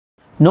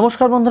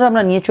নমস্কার বন্ধুরা,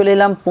 আমরা নিয়ে চলে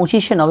এলাম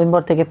 25শে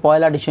নভেম্বর থেকে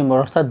 1লা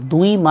ডিসেম্বর অর্থাৎ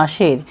 2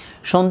 মাসের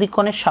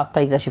সন্ধিক্ষণের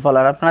সাপ্তাহিক রাশিফল।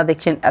 আর আপনারা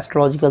দেখছেন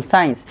অ্যাস্ট্রোলজিক্যাল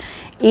সায়েন্স।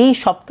 এই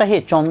সপ্তাহে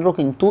চন্দ্র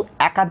কিন্তু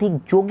একাধিক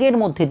যোগের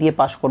মধ্যে দিয়ে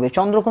পাস করবে।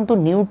 চন্দ্র কিন্তু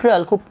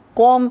নিউট্রাল, খুব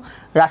কম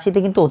রাশিতে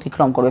কিন্তু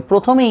অতিক্রম করবে।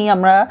 প্রথমেই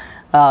আমরা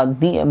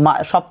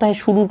সপ্তাহের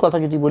শুরুর কথা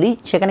যদি বলি,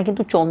 সেখানে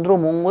কিন্তু চন্দ্র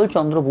মঙ্গল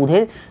চন্দ্র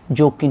বুধের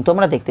যোগ কিন্তু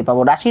আমরা দেখতে পাবো।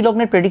 রাশি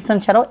লগ্নের প্রেডিকশন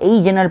ছাড়াও এই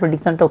জেনারেল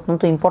প্রেডিকশনটা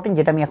অত্যন্ত ইম্পর্টেন্ট,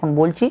 যেটা আমি এখন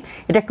বলছি,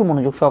 এটা একটু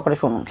মনোযোগ সহকারে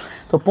শুনুন।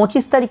 তো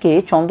 25 তারিখে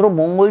চন্দ্র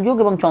মঙ্গল যোগ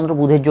এবং চন্দ্র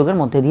বুধের যোগের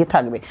মধ্যে দিয়ে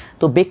থাকবে।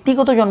 তো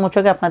ব্যক্তিগত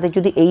জন্মছকে আপনাদের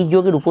যদি এই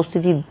যোগের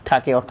উপস্থিতি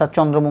থাকে, অর্থাৎ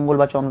চন্দ্রমঙ্গল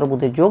বা চন্দ্র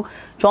বুধের যোগ,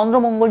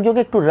 চন্দ্রমঙ্গল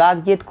যোগে একটু রাগ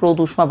জেদ ক্রোধ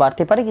উষ্মা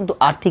বাড়তে পারে, কিন্তু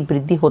আর্থিক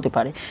বৃদ্ধি হতে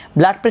পারে।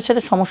 ব্লাড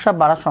প্রেশারের সমস্যা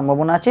বাড়ার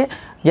সম্ভাবনা আছে।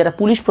 যারা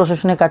পুলিশ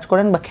প্রশাসনে কাজ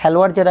করেন বা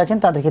খেলোয়াড় যারা আছেন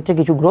তাদের ক্ষেত্রে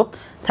কিছু গ্রোথ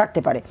থাকতে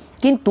পারে।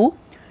 কিন্তু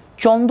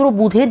চন্দ্র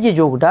বুধের যে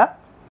যোগটা,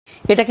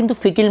 এটা কিন্তু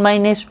ফিকিল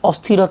মাইন্ডনেস,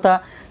 অস্থিরতা,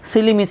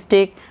 সিলি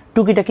মিস্টেক,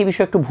 টুকিটাকি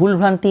বিষয় একটু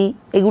ভুলভ্রান্তি,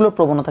 এগুলোর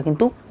প্রবণতা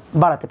কিন্তু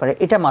বাড়াতে পারে।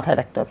 এটা মাথায়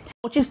রাখতে হবে।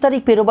 25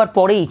 তারিখ পেরোবার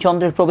পরেই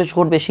চন্দ্রের প্রবেশ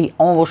ঘটবে সেই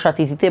অমাবস্যা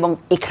তিথিতে, এবং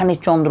এখানে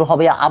চন্দ্র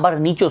হবে আবার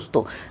নিচস্থ।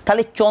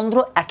 তাহলে চন্দ্র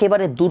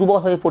একেবারে দুর্বল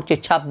হয়ে পড়ছে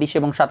 26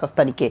 এবং 27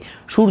 তারিখে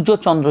সূর্য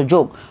চন্দ্র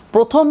যোগ।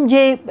 প্রথম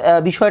যে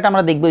বিষয়টা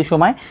আমরা দেখবো এই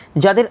সময়,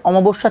 যাদের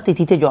অমাবস্যা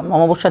তিথিতে জন্ম,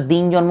 অমাবস্যার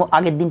দিন জন্ম,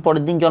 আগের দিন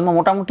পরের দিন জন্ম,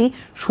 মোটামুটি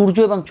সূর্য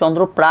এবং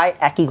চন্দ্র প্রায়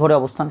একই ঘরে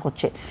অবস্থান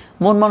করছে।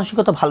 মন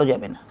মানসিকতা ভালো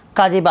যাবে না,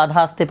 কাজে বাধা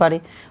আসতে পারে,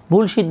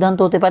 ভুল সিদ্ধান্ত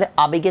হতে পারে,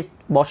 আবেগের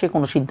বশে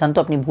কোনো সিদ্ধান্ত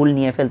আপনি ভুল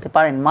নিয়ে ফেলতে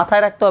পারেন।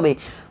 মাথায় রাখতে হবে,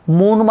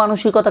 মন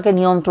মানসিকতাকে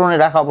নিয়ন্ত্রণে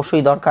রাখা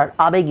অবশ্যই দরকার।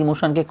 আবেগ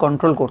ইমোশনকে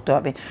কন্ট্রোল করতে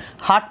হবে।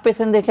 হার্ট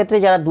পেশেন্টদের ক্ষেত্রে,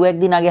 যারা 2-1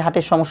 দিন আগে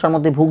হার্টের সমস্যার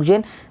মধ্যে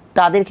ভুগছেন,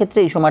 তাদের ক্ষেত্রে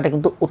এই সময়টা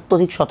কিন্তু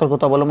অত্যধিক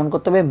সতর্কতা অবলম্বন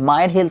করতে হবে।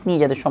 মায়ের হেলথ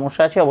নিয়ে যাদের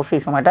সমস্যা আছে, অবশ্যই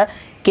এই সময়টা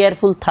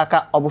কেয়ারফুল থাকা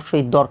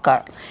অবশ্যই দরকার।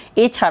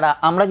 এছাড়া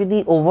আমরা যদি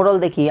ওভারঅল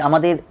দেখি,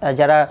 আমাদের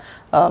যারা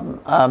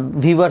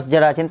ভিউয়ার্স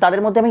যারা আছেন,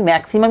 তাদের মধ্যে আমি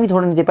ম্যাক্সিমামই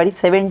ধরে নিতে পারি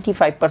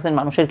 75%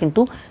 মানুষের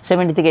কিন্তু,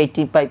 70 থেকে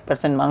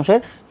 85% মানুষের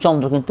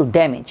চন্দ্র কিন্তু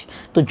ড্যামেজ।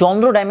 তো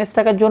চন্দ্র ড্যামেজ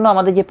থাকার জন্য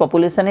আমাদের যে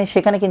পপুলেশনে,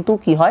 সেখানে কিন্তু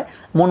কি হয়,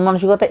 মন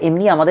মানসিকতা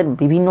এমনি আমাদের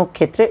বিভিন্ন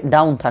ক্ষেত্রে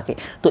ডাউন থাকে।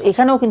 তো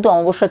এখানেও কিন্তু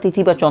অমাবস্যা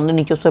তিথি বা চন্দ্র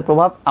নিচস্থের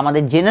প্রভাব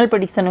আমাদের জেনারেল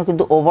প্রেডিকশনেও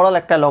কিন্তু ওভারঅল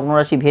একটা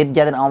লগ্নরাশি ভেদ,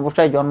 যাদের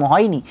অমাবস্যায় জন্ম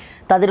হয়নি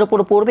তাদের ওপর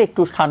পড়বে।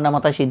 একটু ঠান্ডা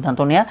মাথায় সিদ্ধান্ত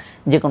নেওয়া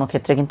যে কোনো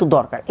ক্ষেত্রে কিন্তু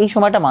দরকার। এই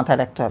সময়টা মাথায়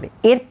রাখতে হবে।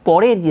 এর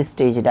পরের যে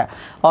স্টেজটা,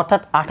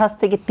 অর্থাৎ 28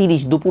 থেকে 30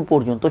 দুপুর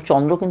পর্যন্ত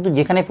চন্দ্র কিন্তু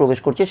যেখানে প্রবেশ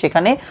করছে,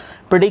 সেখানে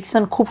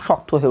প্রেডিকশন খুব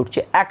শক্ত হয়ে উঠছে।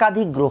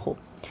 একাধিক গ্রহ,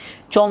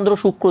 চন্দ্র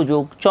শুক্র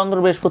যোগ, চন্দ্র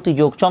বৃহস্পতি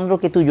যোগ, চন্দ্র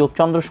কেতু যোগ,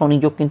 চন্দ্র শনি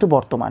যোগ কিন্তু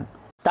বর্তমান।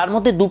 তার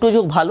মধ্যে দুটো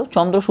যোগ ভালো,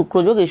 চন্দ্র শুক্র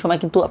যোগ। এই সময়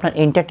কিন্তু আপনার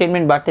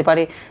এন্টারটেনমেন্ট বাড়তে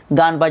পারে,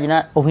 গান বাজনা,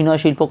 অভিনয়,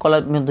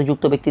 শিল্পকলার মধ্যে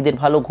যুক্ত ব্যক্তিদের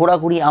ভালো,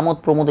 ঘোরাঘুরি, আমোদ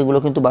প্রমোদ এগুলো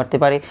কিন্তু বাড়তে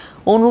পারে।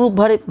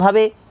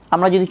 অনুরূপভাবে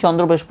আমরা যদি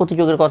চন্দ্র বৃহস্পতি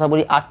যোগের কথা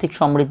বলি, আর্থিক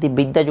সমৃদ্ধি,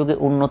 বিদ্যা যোগে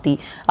উন্নতি,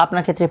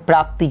 আপনার ক্ষেত্রে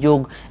প্রাপ্তি যোগ,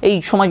 এই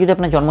সময় যদি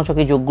আপনার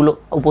জন্মছকে যোগগুলো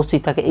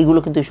উপস্থিত থাকে, এইগুলো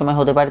কিন্তু এই সময়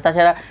হতে পারে।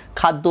 তাছাড়া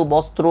খাদ্য,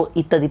 বস্ত্র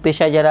ইত্যাদি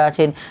পেশায় যারা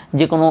আছেন,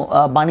 যে কোনো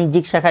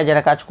বাণিজ্যিক শাখায়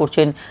যারা কাজ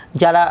করছেন,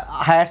 যারা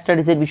হায়ার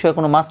স্টাডিজের বিষয়ে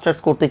কোনো মাস্টার্স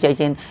করতে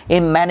চাইছেন,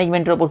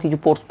 ম্যানেজমেন্টের ওপর কিছু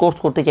কোর্স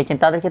করতে চাইছেন,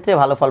 তাদের ক্ষেত্রে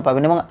ভালো ফল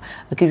পাবেন এবং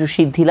কিছু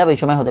সিদ্ধি লাভ এই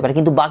সময় হতে পারে।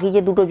 কিন্তু বাকি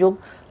যে দুটো যোগ,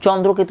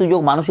 চন্দ্রকেতু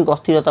যোগ মানসিক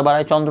অস্থিরতা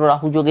বাড়ায়, চন্দ্র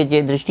রাহু যোগে যে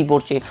দৃষ্টি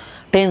পড়ছে,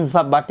 টেন্স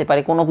ভাব বাড়তে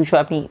পারে, কোনো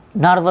বিষয় আপনি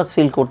নার্ভাস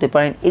ফিল করতে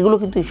পারেন, এগুলো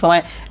কিন্তু এই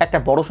সময় একটা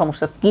বড়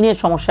সমস্যা। স্কিনের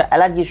সমস্যা,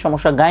 অ্যালার্জির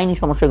সমস্যা, গাইনি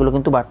সমস্যা, এগুলো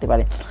কিন্তু বাড়তে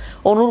পারে।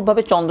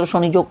 অনুরূপভাবে চন্দ্র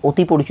শনি যোগ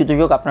অতি পরিচিত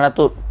যোগ, আপনারা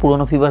তো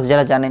পুরনো ভিউয়ার্স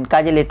যারা জানেন,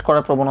 কাজে লেট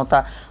করার প্রবণতা,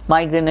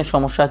 মাইগ্রেনের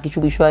সমস্যা, কিছু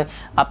বিষয়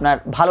আপনার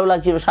ভালো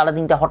লাগছিল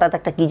সারাদিনটা, হঠাৎ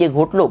একটা কী যে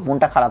ঘটলো,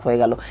 মনটা খারাপ হয়ে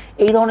গেল,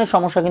 এই ধরনের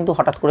সমস্যা কিন্তু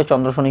হঠাৎ করে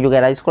চন্দ্র শনি যোগে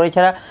অ্যারাইজ করে।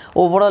 এছাড়া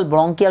ওভারঅল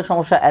ব্রঙ্কিয়াল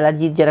সমস্যা,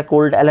 অ্যালার্জির, যারা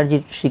কোল্ড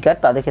অ্যালার্জির শিকার,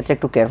 তাদের ক্ষেত্রে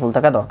একটু কেয়ারফুল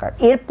থাকা দরকার।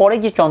 এরপরে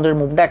যে চন্দ্রের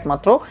মুভটা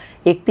একমাত্র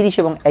 31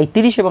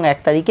 এবং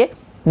 1 তারিখে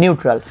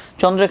নিউট্রাল।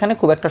 চন্দ্র এখানে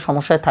খুব একটা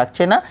সমস্যায়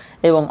থাকছে না,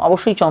 এবং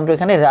অবশ্যই চন্দ্র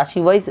এখানে রাশি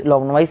ওয়াইজ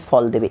লগ্ন ওয়াইজ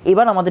ফল দেবে।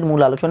 এবার আমাদের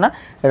মূল আলোচনা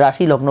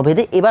রাশি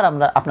লগ্নভেদে। এবার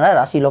আপনারা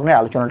রাশি লগ্নের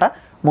আলোচনাটা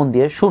মন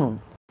দিয়ে শুনুন।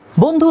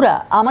 বন্ধুরা,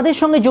 আমাদের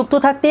সঙ্গে যুক্ত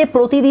থাকতে,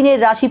 প্রতিদিনের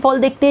রাশিফল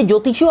দেখতে,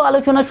 জ্যোতিষীয়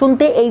আলোচনা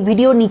শুনতে এই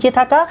ভিডিওর নিচে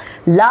থাকা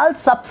লাল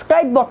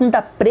সাবস্ক্রাইব বাটনটা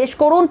প্রেস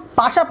করুন।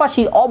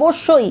 পাশাপাশি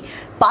অবশ্যই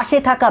পাশে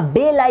থাকা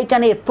বেল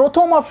আইকনের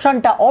প্রথম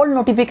অপশানটা অল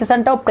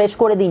নোটিফিকেশানটাও প্রেস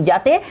করে দিন,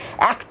 যাতে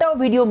একটাও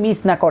ভিডিও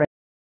মিস না করেন।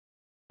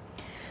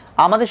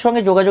 আমাদের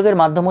সঙ্গে যোগাযোগের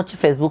মাধ্যম হচ্ছে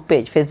ফেসবুক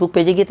পেজ। ফেসবুক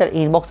পেজে গিয়ে তার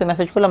ইনবক্সে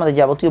মেসেজ করলে আমাদের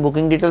যাবতীয়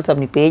বুকিং ডিটেলস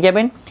আপনি পেয়ে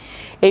যাবেন।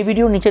 এই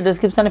ভিডিওর নিচে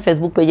ডেসক্রিপশানে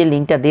ফেসবুক পেজের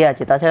লিঙ্কটা দেওয়া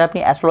আছে। তাছাড়া আপনি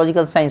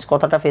অ্যাস্ট্রোলজিক্যাল সায়েন্স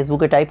কথাটা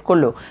ফেসবুকে টাইপ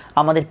করলেও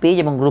আমাদের পেজ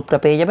এবং গ্রুপটা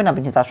পেয়ে যাবেন,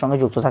 আপনি তার সঙ্গে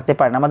যুক্ত থাকতে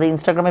পারেন। আমাদের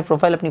ইনস্টাগ্রামের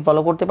প্রোফাইল আপনি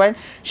ফলো করতে পারেন,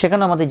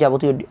 সেখানেও আমাদের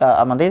যাবতীয়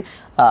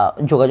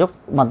যোগাযোগ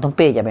মাধ্যম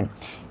পেয়ে যাবেন।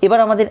 এবার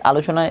আমাদের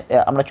আলোচনায়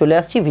আমরা চলে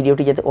আসছি।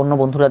 ভিডিওটি যাতে অন্য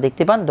বন্ধুরা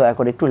দেখতে পান, দয়া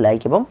করে একটু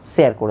লাইক এবং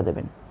শেয়ার করে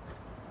দেবেন।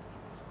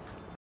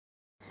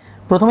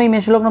 প্রথমেই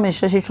মেষলগ্ন, মেষ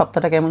রাশির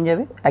সপ্তাহটা কেমন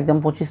যাবে? একদম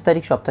 25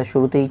 তারিখ সপ্তাহের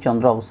শুরুতেই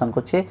চন্দ্র অবস্থান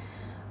করছে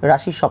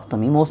রাশির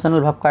সপ্তমী।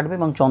 ইমোশনাল ভাব কাটবে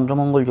এবং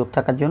চন্দ্রমঙ্গল যোগ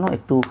থাকার জন্য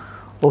একটু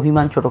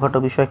অভিমান, ছোটোখাটো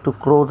বিষয়, একটু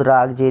ক্রোধ,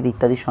 রাগ, জেদ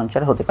ইত্যাদি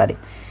সঞ্চার হতে পারে।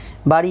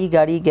 বাড়ি,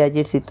 গাড়ি,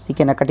 গ্যাজেটস ইত্যাদি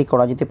কেনাকাটি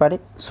করা যেতে পারে।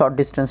 শর্ট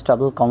ডিস্টেন্স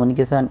ট্রাভেল,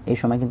 কমিউনিকেশান এই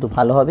সময় কিন্তু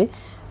ভালো হবে।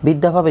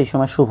 বিদ্যাভাব এই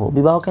সময় শুভ।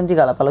 বিবাহকেন্দ্রিক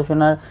আলাপ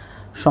আলোচনার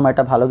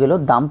সময়টা ভালো গেল।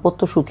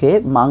 দাম্পত্য সুখে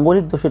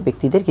মাঙ্গলিক দোষের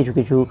ব্যক্তিদের কিছু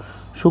কিছু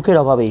সুখের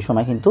অভাবে এই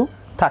সময় কিন্তু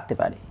থাকতে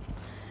পারে।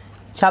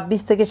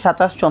 26 থেকে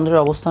 27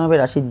 চন্দ্রের অবস্থান হবে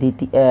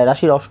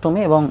রাশির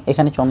অষ্টমে, এবং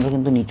এখানে চন্দ্র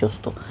কিন্তু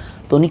নিচস্থ।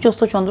 তো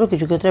নিচস্থ চন্দ্র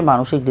কিছু ক্ষেত্রে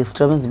মানসিক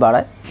ডিস্টারবেন্স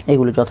বাড়ায়,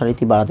 এগুলো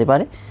যথারীতি বাড়াতে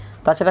পারে।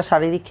 তাছাড়া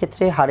শারীরিক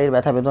ক্ষেত্রে হাড়ের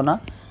ব্যথা বেদনা,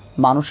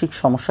 মানসিক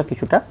সমস্যা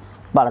কিছুটা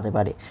বাড়াতে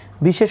পারে।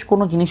 বিশেষ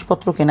কোনো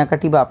জিনিসপত্র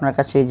কেনাকাটি বা আপনার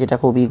কাছে যেটা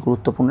খুবই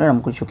গুরুত্বপূর্ণ এরকম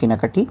কিছু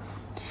কেনাকাটি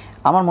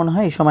আমার মনে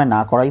হয় এই সময়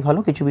না করাই ভালো।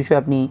 কিছু বিষয়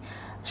আপনি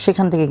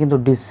সেখান থেকে কিন্তু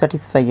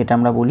ডিসস্যাটিসফাই যেটা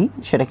আমরা বলি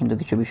সেটা কিন্তু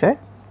কিছু বিষয়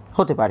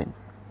হতে পারেন।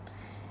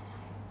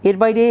 এর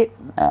বাইরে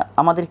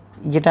আমাদের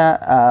যেটা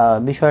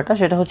বিষয়টা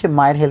সেটা হচ্ছে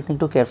মায়ের হেলথ নিয়ে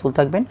একটু কেয়ারফুল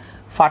থাকবেন।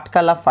 ফাটকা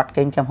লাভ, ফাটকা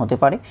ইনকাম হতে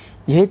পারে।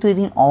 যেহেতু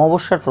এদিন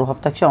অমাবস্যার প্রভাব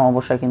থাকছে,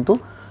 অমাবস্যায় কিন্তু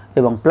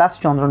এবং প্লাস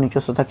চন্দ্র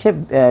নিচস্থ থাকছে,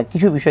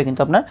 কিছু বিষয়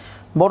কিন্তু আপনার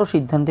বড়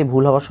সিদ্ধান্তে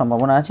ভুল হওয়ার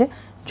সম্ভাবনা আছে।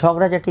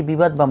 ঝগড়াঝাটি,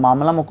 বিবাদ বা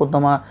মামলা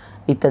মোকদ্দমা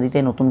ইত্যাদিতে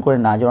নতুন করে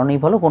না জড়ানোই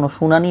ভালো। কোনো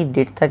শুনানির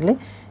ডেট থাকলে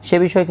সে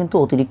বিষয়ে কিন্তু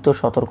অতিরিক্ত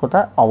সতর্কতা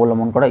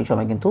অবলম্বন করা এই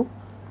সময় কিন্তু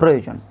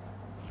প্রয়োজন।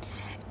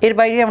 এর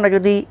বাইরে আমরা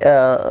যদি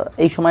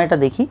এই সময়টা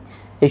দেখি,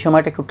 এই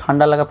সময়টা একটু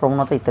ঠান্ডা লাগা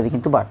প্রবণতা ইত্যাদি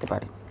কিন্তু বাড়তে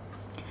পারে।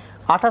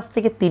 28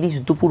 থেকে 30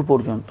 দুপুর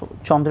পর্যন্ত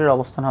চন্দ্রের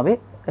অবস্থান হবে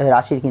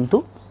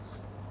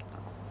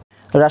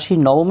রাশির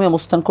নবমে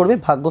অবস্থান করবে।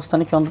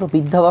 ভাগ্যস্থানে চন্দ্র,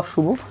 বিদ্যাভাব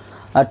শুভ।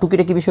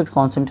 টুকিটাকি বিষয়ে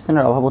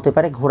কনসেন্ট্রেশনের অভাব হতে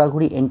পারে।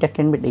 ঘোরাঘুরি,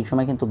 এন্টারটেনমেন্ট এই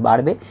সময় কিন্তু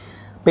বাড়বে।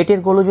 পেটের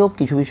গোলযোগ,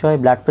 কিছু বিষয়ে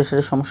ব্লাড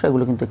প্রেশারের সমস্যা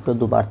এগুলো কিন্তু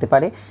একটু বাড়তে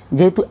পারে।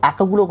 যেহেতু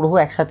এতগুলো গ্রহ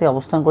একসাথে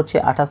অবস্থান করছে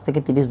 28 থেকে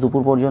 30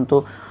 দুপুর পর্যন্ত,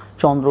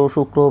 চন্দ্র,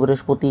 শুক্র,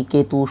 বৃহস্পতি,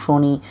 কেতু,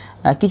 শনি,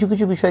 কিছু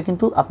কিছু বিষয়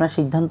কিন্তু আপনার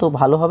সিদ্ধান্ত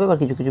ভালো হবে বা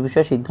কিছু কিছু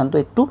বিষয়ে সিদ্ধান্ত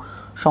একটু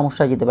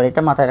সমস্যা যেতে পারে,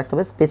 এটা মাথায় রাখতে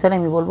হবে। স্পেশালি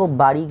আমি বলবো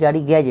বাড়ি,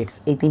 গাড়ি, গ্যাজেটস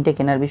এই তিনটে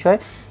কেনার বিষয়ে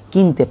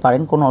কিনতে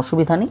পারেন, কোনো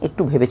অসুবিধা নেই,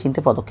 একটু ভেবেচিন্তে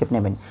পদক্ষেপ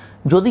নেবেন।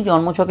 যদি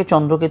জন্মছকে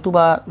চন্দ্রকেতু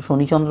বা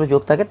শনিচন্দ্র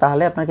যোগ থাকে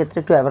তাহলে আপনার ক্ষেত্রে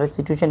একটু অ্যাভারেজ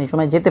সিচুয়েশন এই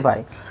সময় যেতে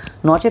পারে,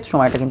 নচেত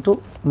সময়টা কিন্তু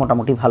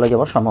মোটামুটি ভালো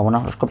যাওয়ার সম্ভাবনা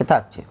হরস্কোপে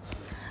থাকছে।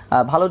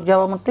 ভালো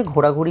যাওয়ার মধ্যে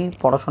ঘোরাঘুরি,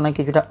 পড়াশোনায়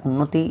কিছুটা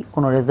উন্নতি,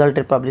 কোনো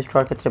রেজাল্টের পাবলিশ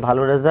হওয়ার ক্ষেত্রে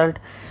ভালো রেজাল্ট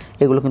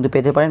এগুলো কিন্তু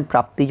পেতে পারেন।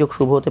 প্রাপ্তিযোগ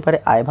শুভ হতে পারে,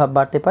 আয়ভাব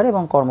বাড়তে পারে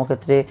এবং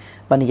কর্মক্ষেত্রে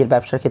বা নিজের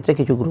ব্যবসার ক্ষেত্রে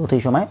কিছু গ্রোথ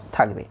এই সময়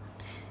থাকবে।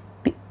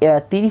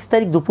 30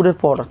 তারিখ দুপুরের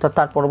পর অর্থাৎ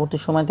তার পরবর্তী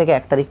সময় থেকে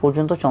 1 তারিখ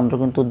পর্যন্ত চন্দ্র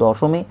কিন্তু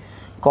দশমে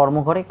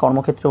কর্মঘরে,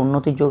 কর্মক্ষেত্রে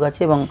উন্নতির যোগ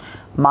আছে এবং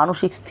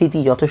মানসিক স্থিতি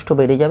যথেষ্ট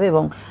বেড়ে যাবে।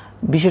 এবং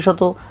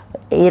বিশেষত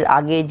এর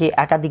আগে যে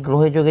একাধিক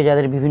গ্রহের যোগে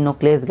যাদের বিভিন্ন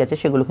ক্লেশ গেছে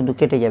সেগুলো কিন্তু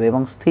কেটে যাবে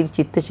এবং স্থির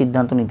চিত্তে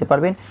সিদ্ধান্ত নিতে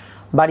পারবেন।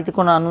 বাড়িতে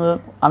কোনো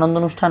আনন্দ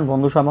অনুষ্ঠান,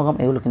 বন্ধু সমাগম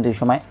এগুলো কিন্তু এই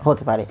সময়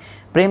হতে পারে।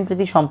 প্রেম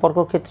প্রীতি সম্পর্ক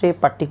ক্ষেত্রে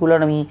পার্টিকুলার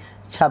আমি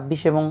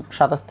 26 এবং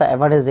 27টা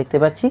অ্যাভারেজ দেখতে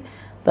পাচ্ছি,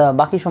 তা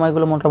বাকি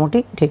সময়গুলো মোটামুটি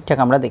ঠিকঠাক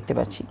আমরা দেখতে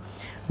পাচ্ছি।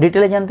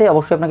 ডিটেলে জানতে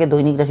অবশ্যই আপনাকে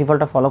দৈনিক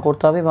রাশিফলটা ফলো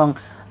করতে হবে এবং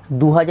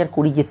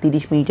 2020 যে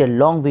 30 মিনিটের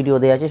লং ভিডিও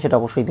দেওয়া আছে সেটা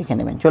অবশ্যই দেখে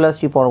নেবেন। চলে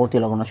আসছি পরবর্তী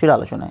লগ্ন রাশির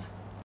আলোচনায়।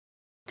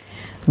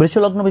 বৃষ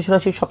লগ্ন, বৃষ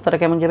রাশির সপ্তাহটা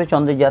কেমন যাবে?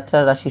 চন্দ্রের যাত্রা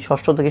রাশি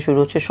ষষ্ঠ থেকে শুরু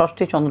হচ্ছে।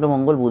 ষষ্ঠে চন্দ্র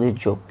মঙ্গল বুধের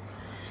যোগ।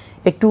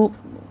 একটু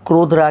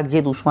ক্রোধ, রাগ,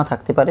 জেদ, উষ্মা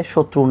থাকতে পারে।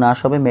 শত্রু নাশ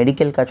হবে।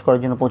 মেডিকেল কাজ করার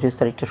জন্য 25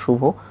 তারিখটা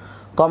শুভ।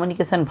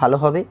 কমিউনিকেশান ভালো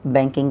হবে।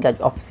 ব্যাংকিং কাজ,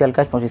 অফিসিয়াল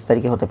কাজ 25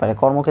 তারিখে হতে পারে।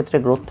 কর্মক্ষেত্রে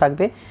গ্রোথ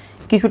থাকবে।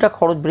 কিছুটা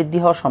খরচ বৃদ্ধি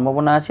হওয়ার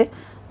সম্ভাবনা আছে,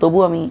 তবু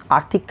আমি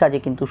আর্থিক কাজে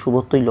কিন্তু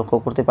শুভত্বই লক্ষ্য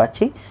করতে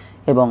পারছি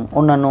এবং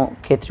অন্যান্য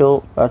ক্ষেত্রেও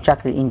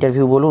চাকরির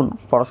ইন্টারভিউ বলুন,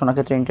 পড়াশোনার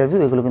ক্ষেত্রে ইন্টারভিউ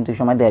এগুলো কিন্তু এই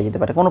সময় দেওয়া যেতে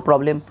পারে। কোনো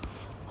প্রবলেম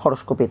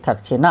হরস্কোপে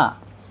থাকছে না।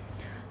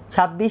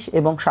 26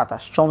 এবং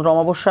 27 চন্দ্র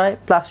অমাবস্যায়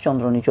প্লাস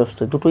চন্দ্র নিচস্থ,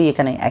 দুটোই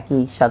এখানে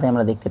একই সাথে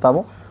আমরা দেখতে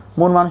পাবো।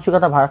 মন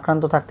মানসিকতা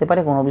ভারাক্রান্ত থাকতে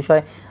পারে। কোনো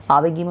বিষয়ে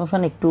আবেগ,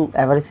 ইমোশন একটু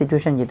অ্যাভারেজ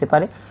সিচুয়েশন যেতে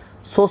পারে।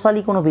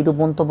 সোশ্যালি কোনো বিরূপ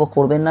মন্তব্য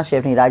করবেন না, সে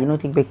আপনি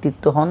রাজনৈতিক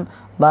ব্যক্তিত্ব হন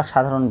বা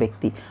সাধারণ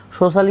ব্যক্তি।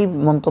 সোশ্যালি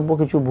মন্তব্য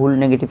কিছু ভুল,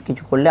 নেগেটিভ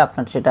কিছু করলে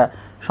আপনার সেটা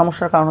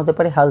সমস্যার কারণ হতে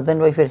পারে।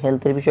 হাজব্যান্ড ওয়াইফের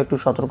হেলথের বিষয়ে একটু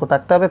সতর্ক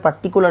থাকতে হবে।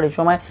 পার্টিকুলার এই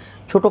সময়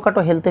ছোটোখাটো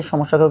হেলথের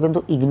সমস্যাকেও কিন্তু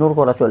ইগনোর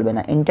করা চলবে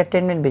না।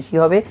 এন্টারটেনমেন্ট বেশি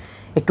হবে,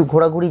 একটু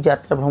ঘোরাঘুরি,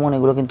 যাত্রা, ভ্রমণ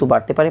এগুলো কিন্তু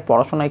বাড়তে পারে।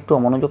 পড়াশোনা একটু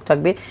অমনোযোগ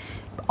থাকবে।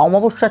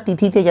 অমাবস্যা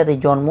তিথিতে যাদের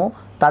জন্ম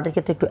তাদের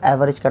ক্ষেত্রে একটু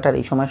অ্যাভারেজ কাটার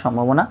এই সময়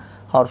সম্ভাবনা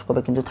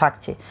হরস্কোপে কিন্তু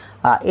থাকছে।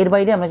 এর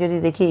বাইরে আমরা যদি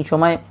দেখি এই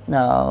সময়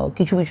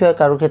কিছু বিষয়ে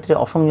কারোর ক্ষেত্রে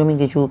অসংযমী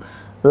কিছু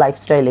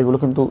লাইফস্টাইল এগুলো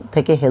কিন্তু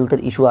থেকে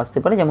হেলথের ইস্যু আসতে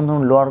পারে, যেমন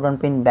ধরুন lower organ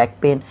pen, back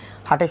pain,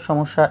 হার্টের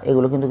সমস্যা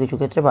এগুলো কিন্তু কিছু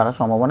ক্ষেত্রে বাড়ার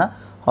সম্ভাবনা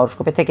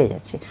হরস্কোপে থেকে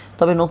যাচ্ছে।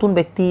 তবে নতুন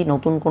ব্যক্তি,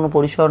 নতুন কোনো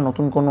পরিসর,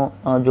 নতুন কোনো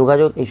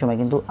যোগাযোগ এই সময়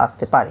কিন্তু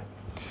আসতে পারে।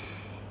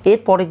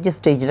 এরপরের যে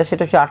স্টেজটা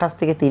সেটা হচ্ছে 28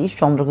 থেকে 30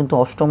 চন্দ্র কিন্তু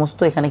অষ্টমস্থ।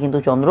 এখানে কিন্তু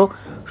চন্দ্র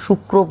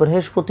শুক্র,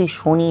 বৃহস্পতি,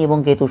 শনি এবং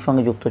কেতুর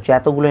সঙ্গে যুক্ত হচ্ছে।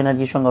 এতগুলো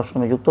এনার্জির সঙ্গে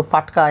অষ্টমে যুক্ত।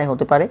 ফাটকা আয়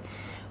হতে পারে।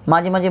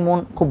 মাঝে মাঝে মন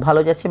খুব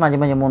ভালো যাচ্ছে, মাঝে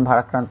মাঝে মন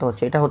ভারাক্রান্ত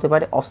হচ্ছে, এটা হতে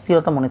পারে।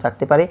 অস্থিরতা মনে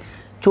থাকতে পারে।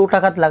 চোট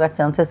আঘাত লাগার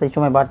চান্সেস এই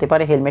সময় বাড়তে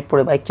পারে। হেলমেট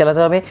পরে বাইক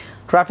চালাতে হবে।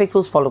 ট্রাফিক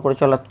রুলস ফলো করে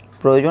চলা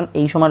প্রয়োজন।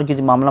 এই সময়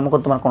যদি মামলা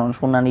মোকদ্দমার কোনো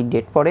শুনানির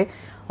ডেট পড়ে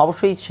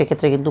অবশ্যই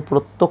সেক্ষেত্রে কিন্তু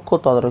প্রত্যক্ষ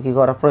তদারকি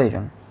করা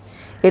প্রয়োজন।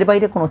 এর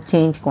বাইরে কোনো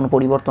চেঞ্জ, কোনো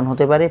পরিবর্তন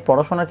হতে পারে।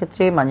 পড়াশোনার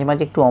ক্ষেত্রে মাঝে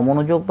মাঝে একটু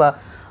অমনোযোগ বা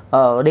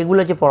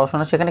রেগুলার যে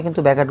পড়াশোনা সেখানে কিন্তু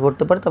ব্যাঘাত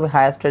ঘটতে পারে, তবে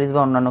হায়ার স্টাডিজ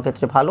বা অন্যান্য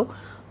ক্ষেত্রে ভালো।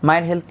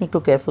 মায়ের হেলথ নিয়ে একটু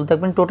কেয়ারফুল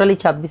থাকবেন। টোটালি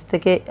 26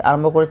 থেকে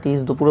আরম্ভ করে 30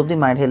 দুপুর অবধি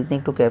মায়ের হেলথ নিয়ে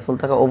একটু কেয়ারফুল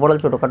থাকা ওভারঅল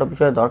ছোটোখাটো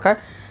বিষয়ে দরকার,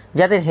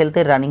 যাদের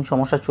হেলথের রানিং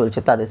সমস্যা চলছে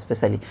তাদের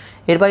স্পেশালি।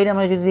 এর বাইরে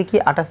আমরা যদি দেখি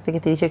 28 থেকে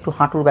 30 একটু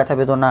হাঁটুর ব্যথা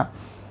বেদনা,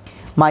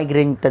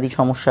 মাইগ্রেন ইত্যাদি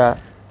সমস্যা,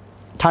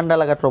 ঠান্ডা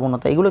লাগার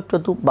প্রবণতা এগুলো একটু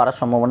একটু বাড়ার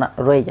সম্ভাবনা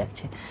রয়ে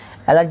যাচ্ছে।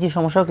 অ্যালার্জির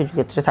সমস্যাও কিছু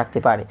ক্ষেত্রে থাকতে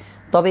পারে।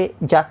 তবে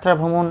যাত্রা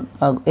ভ্রমণ,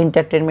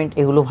 এন্টারটেনমেন্ট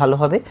এগুলো ভালো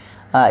হবে।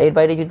 এর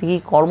বাইরে যদি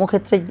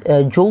কর্মক্ষেত্রে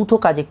যৌথ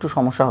কাজে একটু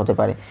সমস্যা হতে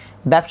পারে।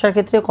 ব্যবসার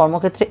ক্ষেত্রে,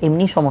 কর্মক্ষেত্রে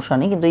এমনি সমস্যা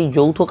নেই, কিন্তু এই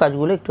যৌথ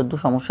কাজগুলো একটু একটু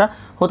সমস্যা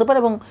হতে পারে।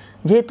 এবং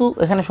যেহেতু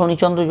এখানে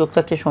শনিচন্দ্র যোগ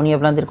থাকছে, শনি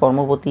আপনাদের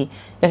কর্মপতি,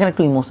 এখানে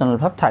একটু ইমোশনাল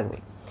ভাব থাকবে।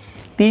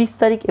 30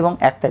 তারিখ এবং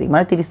 1 তারিখ,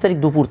 মানে 30 তারিখ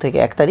দুপুর থেকে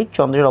 1 তারিখ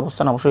চন্দ্রের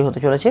অবস্থান অবশ্যই হতে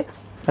চলেছে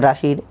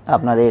রাশির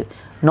আপনাদের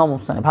নবম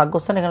স্থানে,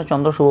 ভাগ্যস্থানে। এখানে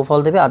চন্দ্র শুভ ফল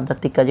দেবে,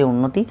 আধ্যাত্মিক কাজে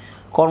উন্নতি,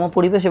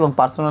 কর্মপরিবেশ এবং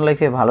পার্সোনাল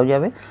লাইফে ভালো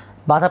যাবে।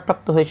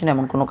 বাধাপ্রাপ্ত হয়েছেন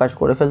এমন কোনো কাজ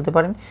করে ফেলতে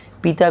পারেন,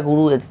 পিতা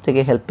গুরু এদের থেকে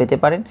হেল্প পেতে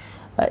পারেন,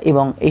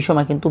 এবং এই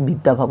সময় কিন্তু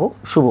বিদ্যাভাবও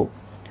শুভ।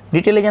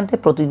 ডিটেলে জানতে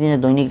প্রতিদিনের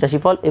দৈনিক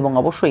রাশিফল এবং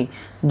অবশ্যই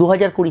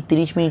 2020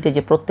 30 মিনিটে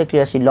যে প্রত্যেকটি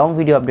রাশির লং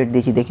ভিডিও আপডেট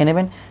দিয়েছি দেখে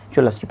নেবেন।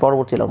 চলে আসছি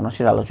পরবর্তী লগ্ন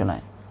রাশির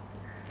আলোচনায়।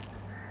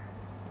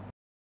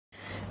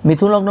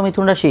 মিথুন লগ্ন,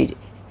 মিথুন রাশির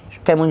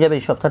কেমন যাবে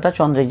এই সপ্তাহটা?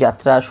 চন্দ্রের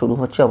যাত্রা শুরু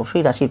হচ্ছে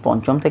অবশ্যই রাশির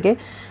পঞ্চম থেকে।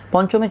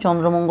 পঞ্চমে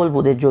চন্দ্রমঙ্গল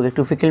বুধের যোগ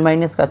একটু ফিকেল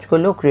মাইন্ডনেস কাজ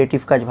করলেও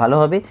ক্রিয়েটিভ কাজ ভালো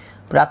হবে।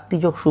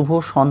 প্রাপ্তিযোগ শুভ,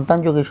 সন্তান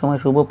যোগের সময়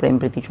শুভ, প্রেম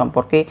প্রীতি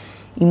সম্পর্কে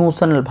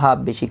ইমোশনাল ভাব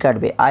বেশি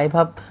কাটবে, আয়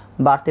ভাব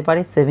বাড়তে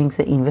পারে,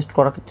 সেভিংসে ইনভেস্ট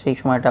করার ক্ষেত্রে এই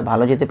সময়টা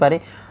ভালো যেতে পারে।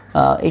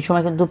 এই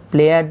সময় কিন্তু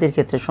প্লেয়ারদের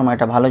ক্ষেত্রে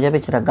সময়টা ভালো যাবে,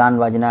 সেটা গান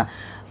বাজনা,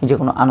 যে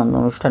কোনো আনন্দ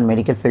অনুষ্ঠান,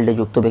 মেডিকেল ফিল্ডে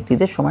যুক্ত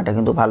ব্যক্তিদের সময়টা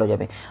কিন্তু ভালো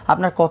যাবে।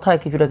 আপনার কথায়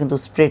কিছুটা কিন্তু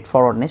স্ট্রেট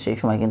ফরওয়ার্ডনেস এই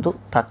সময় কিন্তু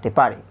থাকতে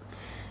পারে।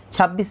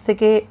 26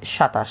 থেকে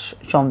 27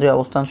 চন্দ্রের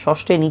অবস্থান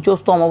ষষ্ঠে,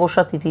 নিচস্থ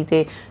অমাবস্যা তিথিতে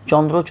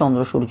চন্দ্র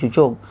সূর্য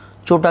যোগ,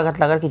 চোট আঘাত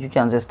লাগার কিছু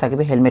চান্সেস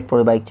থাকবে। হেলমেট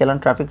পরে বাইক চালান,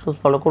 ট্রাফিক রুলস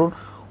ফলো করুন।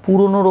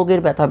 পুরনো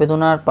রোগের ব্যথা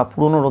বেদনার বা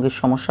পুরনো রোগের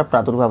সমস্যা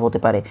প্রাদুর্ভাব হতে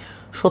পারে।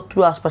 শত্রু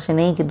আশপাশে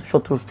নেই কিন্তু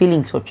শত্রুর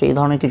ফিলিংস হচ্ছে, এই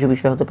ধরনের কিছু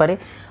বিষয় হতে পারে।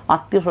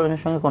 আত্মীয়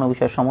স্বজনের সঙ্গে কোনো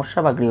বিষয়ের সমস্যা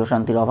বা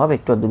গৃহশান্তির অভাব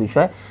একটু আধটু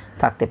বিষয়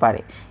থাকতে পারে।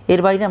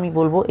 এর বাইরে আমি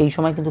বলবো এই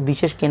সময় কিন্তু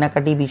বিশেষ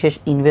কেনাকাটি, বিশেষ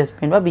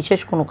ইনভেস্টমেন্ট বা বিশেষ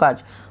কোনো কাজ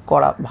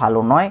করা ভালো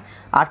নয়।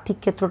 আর্থিক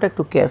ক্ষেত্রটা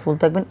একটু কেয়ারফুল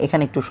থাকবেন,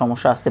 এখানে একটু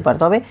সমস্যা আসতে পারে।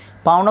 তবে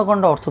পাওনা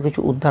গণ্ডা অর্থ কিছু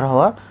উদ্ধার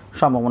হওয়ার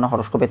সম্ভাবনা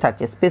হরস্কোপে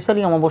থাকে।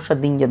 স্পেশালি অমাবস্যার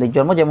দিন যাদের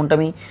জন্ম, যেমনটা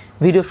আমি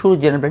ভিডিও শুরু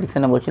জেনারেল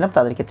প্রেডিকশনে বলছিলাম,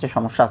 তাদের ক্ষেত্রে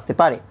সমস্যা আসতে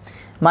পারে।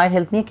 মায়ের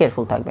হেলথ নিয়ে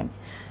কেয়ারফুল থাকবেন।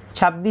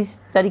 26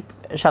 তারিখ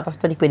 27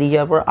 তারিখ পেরিয়ে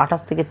যাওয়ার পর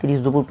 28 থেকে 30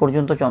 দুপুর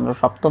পর্যন্ত চন্দ্র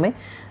সপ্তমে।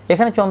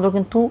 এখানে চন্দ্র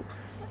কিন্তু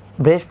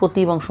বৃহস্পতি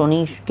এবং শনি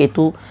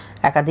কেতু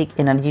একাধিক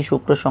এনার্জি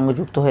শুক্রের সঙ্গে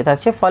যুক্ত হয়ে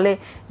থাকছে, ফলে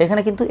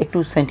এখানে কিন্তু একটু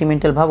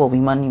সেন্টিমেন্টাল ভাব,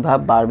 অভিমানী ভাব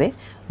বাড়বে।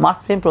 মাস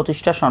প্রেম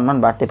প্রতিষ্ঠা সম্মান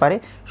বাড়তে পারে।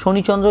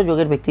 শনিচন্দ্র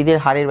যোগের ব্যক্তিদের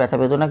হাড়ের ব্যথা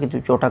বেদনা, কিন্তু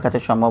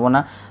চোটাঘাতের সম্ভাবনা,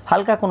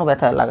 হালকা কোনো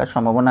ব্যথা লাগার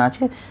সম্ভাবনা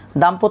আছে।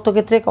 দাম্পত্য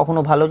ক্ষেত্রে কখনো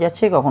ভালো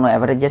যাচ্ছে, কখনো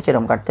অ্যাভারেজ যাচ্ছে,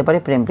 এরকম কাটতে পারে।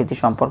 প্রেম প্রীতি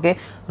সম্পর্কে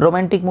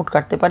রোম্যান্টিক মুড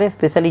কাটতে পারে,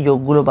 স্পেশালি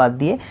যোগগুলো বাদ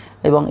দিয়ে।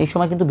 এবং এই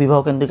সময় কিন্তু বিবাহ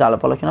কেন্দ্রিক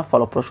আলাপ আলোচনা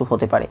ফলপ্রসূ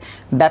হতে পারে।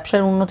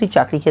 ব্যবসার উন্নতি,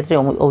 চাকরি ক্ষেত্রে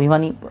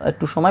অভিমানী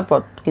একটু সময়,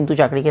 কিন্তু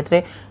চাকরি ক্ষেত্রে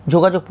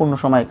যোগাযোগপূর্ণ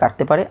সময়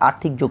কাটতে পারে।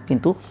 আর্থিক যোগ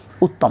কিন্তু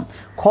উত্তম।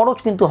 খরচ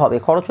কিন্তু হবে,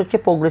 খরচ হচ্ছে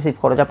প্রোগ্রেসিভ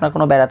খরচ। আপনার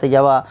কোনো বেড়াতে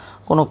যাওয়া,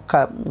 কোনো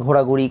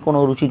ঘোরাঘুরি, কোনো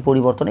রুচির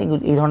পরিবর্তন,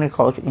 এই ধরনের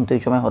খরচ কিন্তু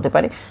এই সময় হতে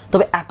পারে।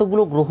 তবে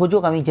এতগুলো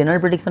গ্রহযোগ আমি জেনারেল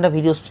প্রেডিকশনটা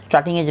ভিডিও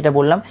স্টার্টিংয়ে যেটা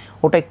বললাম,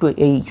 ওটা একটু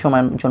এই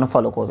সময়ের জন্য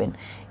ফলো করবেন।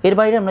 এর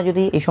বাইরে আমরা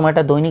যদি এই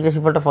সময়টা দৈনিক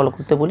রাশিফলটা ফলো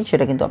করতে বলি,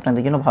 সেটা কিন্তু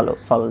আপনাদের জন্য ভালো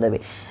ফল দেবে।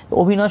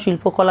 অভিনয়,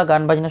 শিল্পকলা,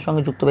 গান বাজনার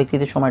সঙ্গে যুক্ত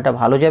ব্যক্তিদের সময়টা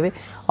ভালো যাবে।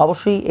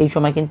 অবশ্যই এই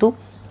সময় কিন্তু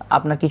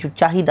আপনার কিছু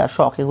চাহিদা,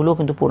 শখ, এগুলোও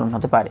কিন্তু পূরণ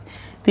হতে পারে।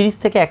 30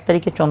 থেকে 1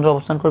 তারিখে চন্দ্র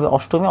অবস্থান করবে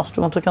অষ্টমে।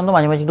 অষ্টমত্ব চন্দ্র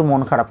মাঝে মাঝে একটু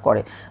মন খারাপ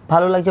করে,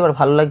 ভালো লাগছে আবার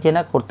ভালো লাগছে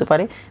না করতে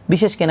পারে।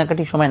 বিশেষ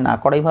কেনাকাটির সময় না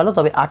করাই ভালো।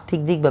 তবে আর্থিক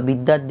দিক বা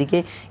বিদ্যার দিকে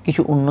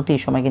কিছু উন্নতি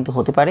এই সময় কিন্তু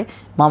হতে পারে।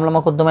 মামলা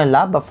মোকদ্দমায়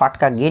লাভ বা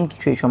ফাটকা গেন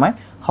কিছু এই সময়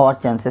হওয়ার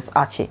চান্সেস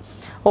আছে।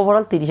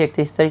 ওভারঅল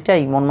 30-31 তারিখটা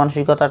এই মন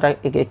মানসিকতাটা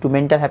একটু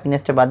মেন্টাল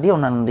হ্যাপিনেসটা বাদ দিয়ে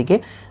অন্যান্য দিকে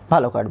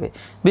ভালো কাটবে।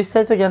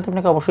 বিস্তারিত জানতে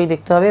আপনাকে অবশ্যই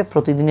দেখতে হবে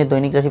প্রতিদিনের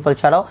দৈনিক রাশিফল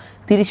ছাড়াও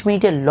 30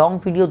 মিনিটের লং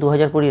ভিডিও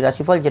 2020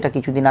 রাশিফল, যেটা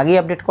কিছুদিন আগেই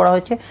আপডেট করা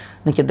হয়েছে।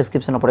 নিচের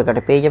ডেসক্রিপশন উপরে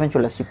কাটে পেয়ে যাবেন।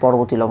 চলে আসছি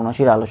পরবর্তী লগ্ন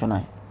রাশির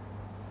আলোচনায়।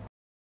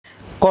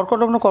 কর্কট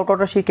লগ্ন, কর্কট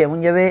রাশি কেমন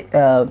যাবে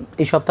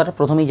এই সপ্তাহটা?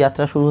 প্রথমেই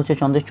যাত্রা শুরু হচ্ছে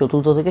চন্দ্রের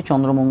চতুর্থ থেকে,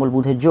 চন্দ্রমঙ্গল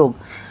বুধের যোগ।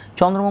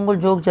 চন্দ্রমঙ্গল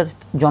যোগ যাদের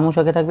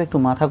জন্মছকে থাকবে একটু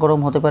মাথা গরম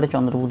হতে পারে।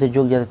 চন্দ্রবুধের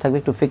যোগ যাদের থাকবে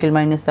একটু ফিকেল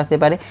মাইন্ডনেস থাকতে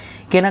পারে।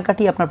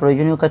 কেনাকাটি, আপনার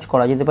প্রয়োজনীয় কাজ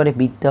করা যেতে পারে।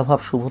 বিদ্যাভাব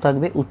শুভ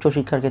থাকবে।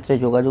 উচ্চশিক্ষার ক্ষেত্রে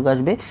যোগাযোগ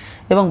আসবে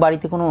এবং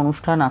বাড়িতে কোনো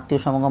অনুষ্ঠান, আত্মীয়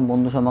সমাগম,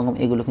 বন্ধু সমাগম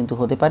এগুলো কিন্তু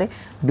হতে পারে।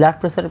 ব্লাড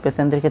প্রেশারের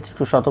পেশেন্টদের ক্ষেত্রে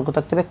একটু সতর্ক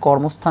থাকতে হবে।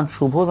 কর্মস্থান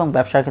শুভ এবং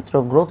ব্যবসার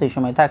ক্ষেত্রেও গ্রোথ এই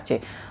সময় থাকছে।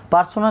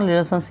 পার্সোনাল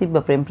রিলেশনশিপ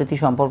বা প্রেম প্রীতি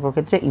সম্পর্কের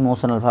ক্ষেত্রে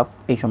ইমোশনাল ভাব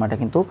এই সময়টা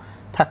কিন্তু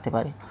থাকতে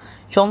পারে।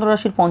 চন্দ্র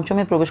রাশির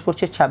পঞ্চমে প্রবেশ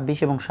করছে 26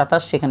 এবং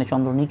 27, সেখানে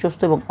চন্দ্র নিচস্থ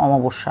এবং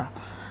অমাবস্যা।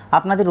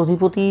 আপনাদের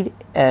অধিপতির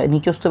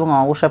নিচস্থ এবং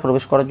অমাবস্যায়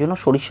প্রবেশ করার জন্য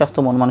শরীর স্বাস্থ্য,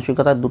 মন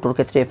মানসিকতা দুটোর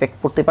ক্ষেত্রে এফেক্ট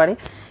পড়তে পারে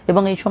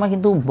এবং এই সময়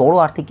কিন্তু বড়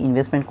আর্থিক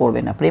ইনভেস্টমেন্ট করবে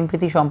না। প্রেম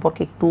প্রীতি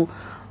সম্পর্কে একটু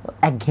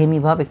একঘেয়েমি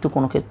ভাব, একটু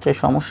কোনো ক্ষেত্রে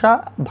সমস্যা,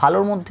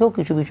 ভালোর মধ্যেও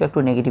কিছু কিছু একটু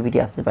নেগেটিভিটি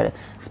আসতে পারে,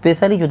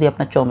 স্পেশালি যদি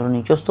আপনার চন্দ্র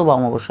নিচস্থ বা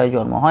অমাবস্যায়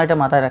জন্ম হয়, এটা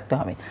মাথায় রাখতে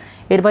হবে।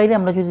 এর বাইরে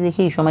আমরা যদি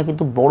দেখি এই সময়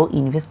কিন্তু বড়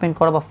ইনভেস্টমেন্ট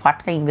করা বা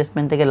ফাটকা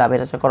ইনভেস্টমেন্ট থেকে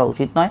লাভের আশা করা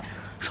উচিত নয়।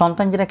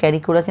 সন্তান যারা ক্যারি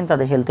করেছেন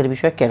তাদের হেলথের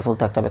বিষয়ে কেয়ারফুল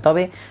থাকতে হবে,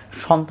 তবে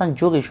সন্তান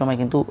যোগ এই সময়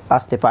কিন্তু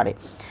আসতে পারে।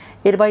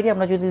 এর বাইরে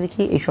আমরা যদি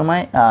দেখি এই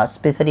সময়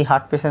স্পেশালি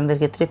হার্ট পেশেন্টদের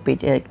ক্ষেত্রে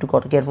পেটে একটু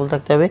কত কেয়ারফুল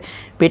থাকতে হবে।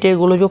 পেটের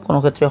গোলযোগ, কোনো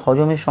ক্ষেত্রে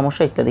হজমের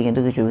সমস্যা ইত্যাদি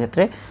কিন্তু কিছু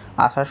ক্ষেত্রে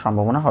আসার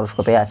সম্ভাবনা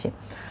হরস্কোপে আছে।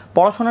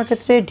 পড়াশোনার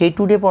ক্ষেত্রে ডে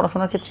টু ডে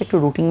পড়াশোনার ক্ষেত্রে একটু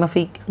রুটিন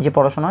মাফিক যে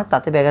পড়াশোনা হয়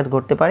তাতে ব্যাঘাত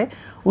ঘটতে পারে।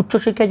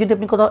 উচ্চশিক্ষায় যদি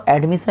আপনি কোথাও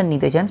অ্যাডমিশন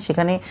নিতে চান,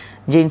 সেখানে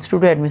যে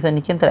ইনস্টিটিউটে অ্যাডমিশন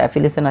নিচ্ছেন তার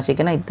অ্যাফিলিয়েশন আছে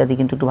কিনা ইত্যাদি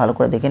কিন্তু একটু ভালো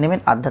করে দেখে নেবেন।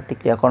 আধ্যাত্মিক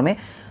ক্রিয়াকর্মে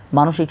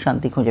মানসিক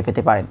শান্তি খুঁজে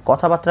পেতে পারেন।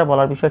 কথাবার্তা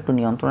বলার বিষয় একটু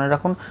নিয়ন্ত্রণে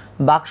রাখুন।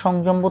 বাক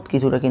সংযমবোধ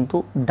কিছুটা কিন্তু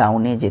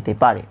ডাউনে যেতে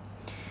পারে।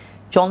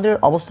 চন্দ্রের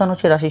অবস্থান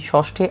হচ্ছে রাশির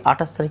ষষ্ঠে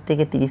 28 তারিখ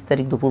থেকে 30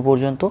 তারিখ দুপুর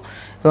পর্যন্ত,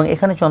 এবং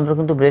এখানে চন্দ্র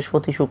কিন্তু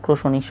বৃহস্পতি, শুক্র,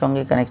 শনির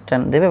সঙ্গে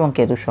কানেকশন দেবে এবং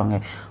কেতুর সঙ্গে।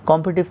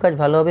 কম্পিটিটিভ কাজ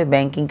ভালো হবে,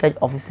 ব্যাংকিং কাজ,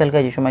 অফিসিয়াল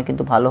কাজ এই সময়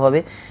কিন্তু ভালো হবে।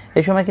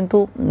 এই সময় কিন্তু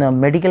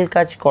মেডিকেল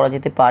কাজ করা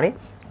যেতে পারে,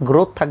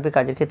 গ্রোথ থাকবে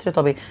কাজের ক্ষেত্রে।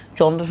 তবে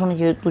চন্দ্র শনি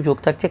যেহেতু যোগ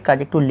থাকছে, কাজ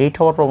একটু লেট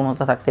হওয়ার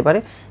প্রবণতা থাকতে পারে।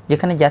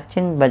 যেখানে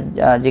যাচ্ছেন বা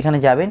যেখানে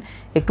যাবেন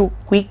একটু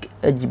কুইক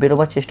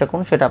বেরোবার চেষ্টা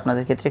করুন, সেটা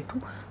আপনাদের ক্ষেত্রে একটু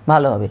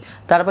ভালো হবে।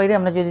 তার বাইরে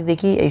আমরা যদি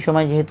দেখি এই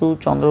সময় যেহেতু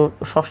চন্দ্র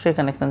ষষ্ঠের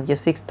কানেকশান দিচ্ছে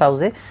 6th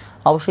হাউসে,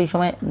 অবশ্যই এই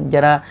সময়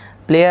যারা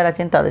প্লেয়ার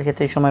আছেন তাদের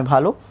ক্ষেত্রে এই সময়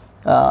ভালো।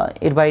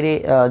 এর বাইরে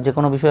যে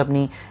কোনো বিষয়ে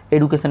আপনি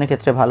এডুকেশনের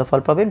ক্ষেত্রে ভালো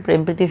ফল পাবেন।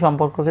 প্রেম প্রীতি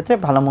সম্পর্কের ক্ষেত্রে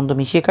ভালো মন্দ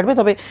মিশিয়ে কাটবে,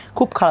 তবে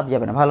খুব খারাপ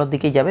যাবে না, ভালোর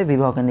দিকেই যাবে।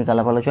 বিবাহ কেন্দ্রিক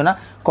আলাপ আলোচনা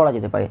করা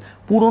যেতে পারে।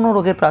 পুরনো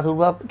রোগের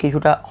প্রাদুর্ভাব,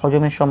 কিছুটা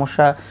হজমের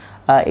সমস্যা,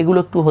 এগুলো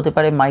একটু হতে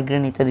পারে,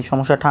 মাইগ্রেন ইত্যাদি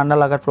সমস্যা, ঠান্ডা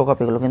লাগার প্রকোপ,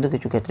 এগুলো কিন্তু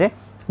কিছু ক্ষেত্রে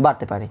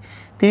বাড়তে পারে।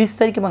 30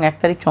 তারিখ এবং 1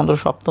 তারিখ চন্দ্র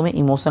সপ্তমে,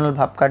 ইমোশনাল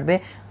ভাব কাটবে।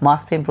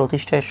 মাস প্রেম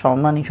প্রতিষ্ঠায়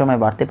সম্মান এই সময়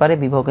বাড়তে পারে।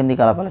 বিবাহ কেন্দ্রিক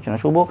আলাপ আলোচনা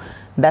শুভ।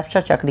 ব্যবসা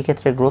চাকরি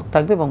ক্ষেত্রে গ্রোথ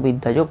থাকবে এবং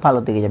বিদ্যাযোগ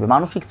ভালোর দিকে যাবে।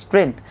 মানসিক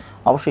স্ট্রেংথ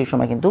অবশ্যই এই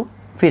সময় কিন্তু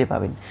ফিরে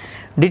পাবেন।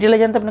 ডিটেলে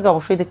জানতে আপনাকে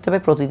অবশ্যই দেখতে হবে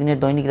প্রতিদিনের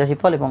দৈনিক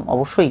রাশিফল, এবং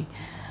অবশ্যই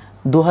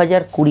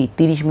 2020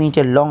 30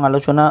 মিনিটের লং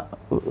আলোচনা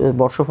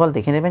বর্ষফল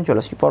দেখে নেবেন। চলে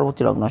আসছি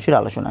পরবর্তী লগ্ন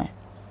রাশির আলোচনায়।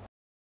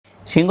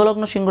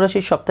 সিংহলগ্ন সিংহ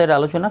রাশির সপ্তাহের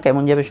আলোচনা।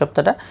 কেমন যাবে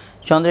সপ্তাহটা?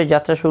 চন্দ্রের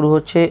যাত্রা শুরু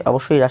হচ্ছে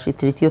অবশ্যই রাশির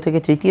তৃতীয় থেকে।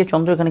 তৃতীয়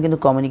চন্দ্র এখানে কিন্তু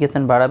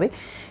কমিউনিকেশন বাড়াবে,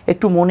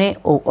 একটু মনে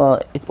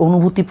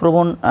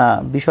অনুভূতিপ্রবণ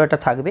বিষয়টা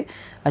থাকবে।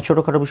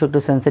 ছোটোখাটো বিষয়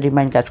একটু সেন্সিটিভ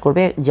মাইন্ড কাজ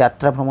করবে।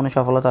 যাত্রা ভ্রমণে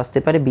সফলতা আসতে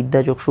পারে।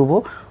 বিদ্যাযোগ শুভ।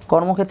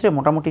 কর্মক্ষেত্রে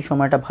মোটামুটি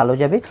সময়টা ভালো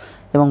যাবে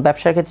এবং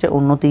ব্যবসার ক্ষেত্রে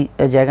উন্নতি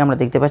জায়গা আমরা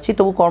দেখতে পাচ্ছি।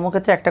 তবু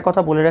কর্মক্ষেত্রে একটা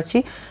কথা বলে রাখছি,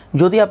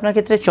 যদি আপনার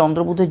ক্ষেত্রে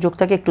চন্দ্রবুধের যোগ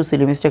থাকে একটু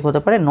সিলি মিস্টেক হতে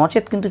পারে,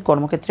 নচেত কিন্তু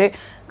কর্মক্ষেত্রে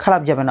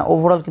খারাপ যাবে না,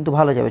 ওভারঅল কিন্তু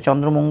ভালো যাবে।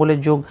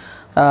 চন্দ্রমঙ্গলের যোগ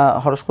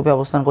হরোস্কোপে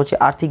অবস্থান করছে,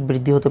 আর্থিক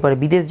বৃদ্ধি হতে পারে,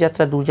 বিদেশ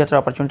যাত্রা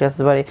দূরযাত্রার অপরচুনিটি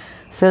আসতে পারে।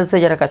 সেলসে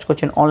যারা কাজ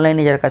করছেন,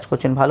 অনলাইনে যারা কাজ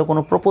করছেন, ভালো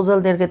কোনো প্রপোজাল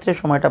দেওয়ার ক্ষেত্রে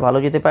সময়টা ভালো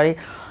যেতে পারে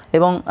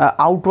এবং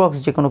আউটওয়ার্কস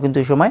যে কোনো কিন্তু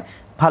এই সময়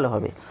ভালো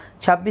হবে।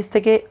 26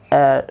 থেকে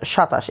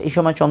 27 এই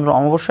সময় চন্দ্র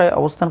অমাবস্যায়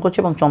অবস্থান করছে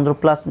এবং চন্দ্র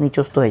প্লাস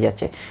নিচস্থ হয়ে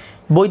যাচ্ছে।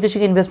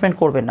 বৈদেশিক ইনভেস্টমেন্ট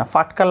করবেন না,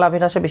 ফাটকার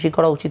লাভের আশা বেশি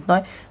করা উচিত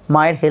নয়।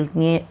 মায়ের হেলথ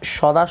নিয়ে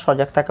সদা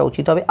সজাগ থাকা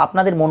উচিত হবে।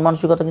 আপনাদের মন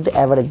মানসিকতা কিন্তু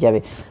অ্যাভারেজ যাবে,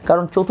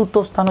 কারণ চতুর্থ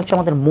স্থান হচ্ছে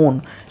আমাদের মন,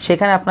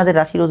 সেখানে আপনাদের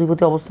রাশির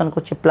অধিপতি অবস্থান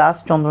করছে, প্লাস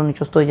চন্দ্র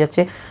নিচস্থ হয়ে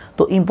যাচ্ছে।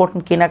 তো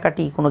ইম্পর্টেন্ট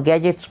কেনাকাটি, কোনো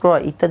গ্যাজেটস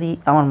ক্রয় ইত্যাদি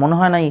আমার মনে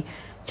হয় না এই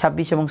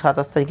 26 এবং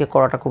 27 তারিখে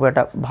করাটা খুব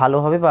একটা ভালো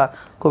হবে বা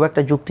খুব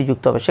একটা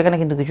যুক্তিযুক্ত হবে। সেখানে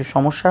কিন্তু কিছু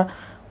সমস্যা,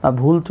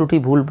 ভুল ত্রুটি,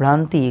 ভুল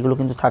ভ্রান্তি এগুলো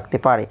কিন্তু থাকতে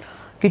পারে।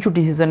 কিছু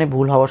ডিসিশনে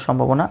ভুল হওয়ার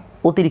সম্ভাবনা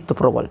অতিরিক্ত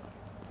প্রবল।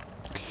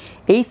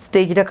 এই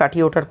স্টেজটা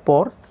কাটিয়ে ওঠার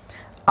পর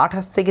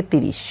 28 থেকে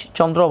 30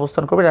 চন্দ্র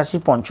অবস্থান করবে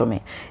রাশির পঞ্চমে,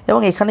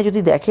 এবং এখানে যদি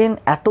দেখেন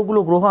এতগুলো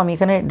গ্রহ, আমি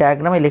এখানে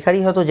ডায়াগ্রামে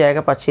লেখারই হয়তো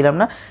জায়গা পাচ্ছিলাম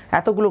না,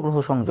 এতগুলো গ্রহ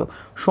সংযোগ,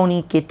 শনি,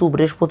 কেতু,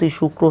 বৃহস্পতি,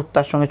 শুক্র,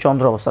 তার সঙ্গে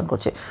চন্দ্র অবস্থান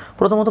করছে।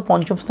 প্রথমত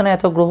পঞ্চম স্থানে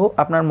এত গ্রহ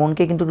আপনার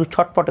মনকে কিন্তু একটু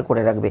ছটপটে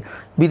করে রাখবে।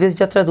 বিদেশ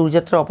যাত্রা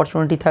দূরযাত্রার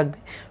অপরচুনিটি থাকবে।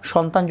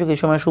 সন্তান যুগ এই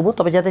সময় শুভ,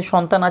 তবে যাদের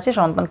সন্তান আছে,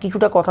 সন্তান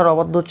কিছুটা কথার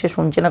অবাধ্য হচ্ছে,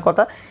 শুনছে না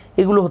কথা,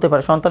 এগুলো হতে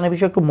পারে। সন্তানের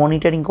বিষয়ে একটু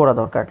মনিটরিং করা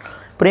দরকার।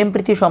 প্রেম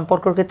প্রীতি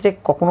সম্পর্কের ক্ষেত্রে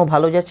কখনো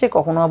ভালো যাচ্ছে,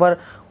 কখনো আবার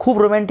খুব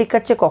রোম্যান্টিক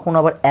কাটছে, কখনো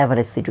আবার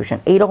অ্যাভারেজ সিচুয়েশন,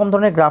 এইরকম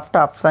ধরনের গ্রাফটা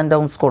আপস অ্যান্ড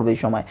ডাউনস করবে এই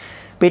সময়।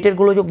 পেটের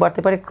গোলযোগ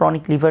বাড়তে পারে।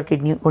 Chronic liver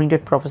kidney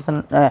oriented profession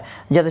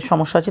যাদের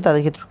সমস্যা আছে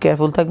তাদের ক্ষেত্রে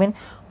কেয়ারফুল থাকবেন।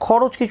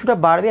 খরচ কিছুটা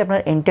বাড়বে,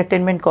 আপনার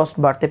এন্টারটেনমেন্ট কস্ট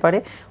বাড়তে পারে।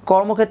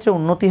 কর্মক্ষেত্রে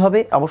উন্নতি হবে।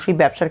 অবশ্যই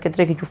ব্যবসার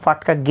ক্ষেত্রে কিছু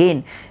ফাটকা গেইন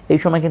এই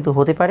সময় কিন্তু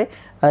হতে পারে।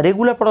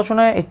 রেগুলার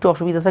পড়াশোনায় একটু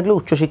অসুবিধা থাকলে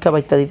উচ্চশিক্ষা বা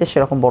ইত্যাদিতে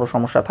সেরকম বড়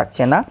সমস্যা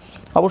থাকছে না।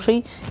 অবশ্যই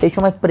এই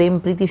সময় প্রেম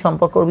প্রীতি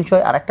সম্পর্কর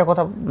বিষয়ে আরেকটা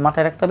কথা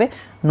মাথায় রাখতে হবে,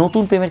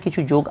 নতুন প্রেমের কিছু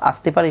যোগ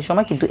আসতে পারে এই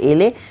সময়, কিন্তু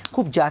এলে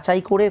খুব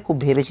যাচাই করে, খুব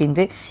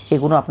ভেবেচিন্তে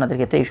এগুলো আপনাদের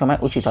ক্ষেত্রে এই সময়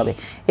উচিত হবে।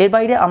 এর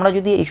বাইরে আমরা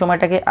যদি এই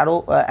সময়টাকে আরও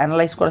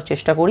অ্যানালাইজ করার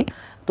চেষ্টা করি,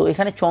 তো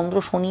এখানে চন্দ্র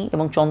শনি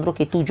এবং চন্দ্র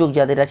কেতু যোগ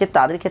যাদের আছে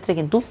তাদের ক্ষেত্রে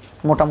কিন্তু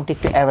মোটামুটি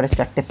একটু অ্যাভারেজ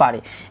থাকতে পারে।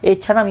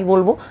 এছাড়া আমি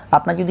বলবো,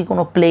 আপনার যদি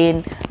কোনো প্লেন,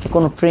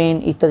 কোনো ট্রেন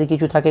ইত্যাদি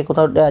কিছু থাকে,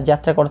 কোথাও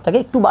যাত্রা করার থাকে,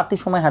 একটু বাড়তি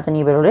সময় হাতে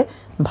নিয়ে বেরোলে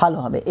ভালো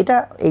হবে। এটা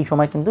এই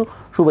সময় কিন্তু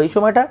শুভ। এই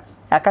সময়টা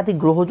একাধিক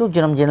গ্রহযোগ,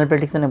 যেরকম জেনারেল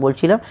প্রেডিকশনে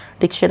বলছিলাম,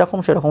 ঠিক সেরকম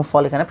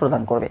ফল এখানে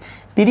প্রদান করবে।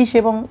 30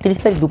 এবং 30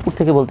 তারিখ দুপুর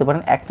থেকে বলতে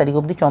পারেন 1 তারিখ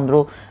অবধি চন্দ্র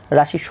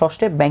রাশির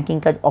ষষ্ঠে। ব্যাংকিং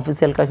কাজ,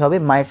 অফিসিয়াল কাজ হবে।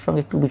 মায়ের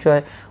সঙ্গে একটু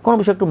কোনো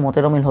বিষয় একটু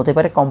মতেরমিল হতে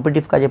পারে।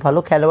 কম্পিটিটিভ কাজে ভালো।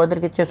 খেলোয়াড়দের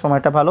ক্ষেত্রে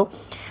সময়টা ভালো।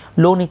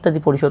 লোন ইত্যাদি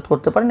পরিশোধ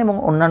করতে পারেন এবং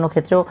অন্যান্য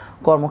ক্ষেত্রেও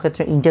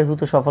কর্মক্ষেত্রে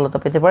ইন্টারভিউতে সফলতা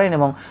পেতে পারেন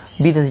এবং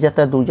বিদেশ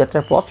যাত্রা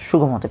দূরযাত্রার পথ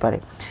সুগম হতে পারে।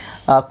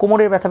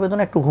 কোমরের ব্যথা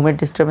বেদনা, একটু ঘুমের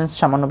ডিস্টারবেন্স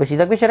সামান্য বেশি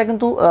থাকবে। সেটা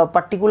কিন্তু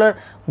পার্টিকুলার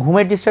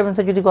ঘুমের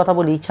ডিস্টারবেন্সের যদি কথা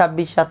বলি,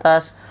 26,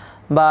 27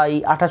 বা এই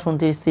 28,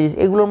 29, 30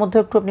 এগুলোর মধ্যে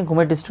একটু আপনি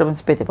ঘুমের ডিস্টারবেন্স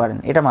পেতে পারেন,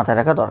 এটা মাথায়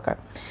রাখা দরকার।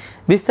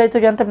 বিস্তারিত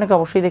জানতে আপনাকে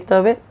অবশ্যই দেখতে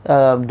হবে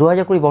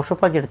 2020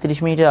 বর্ষফল, যেটা 30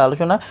 মিনিটের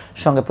আলোচনা,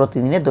 সঙ্গে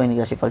প্রতিদিনের দৈনিক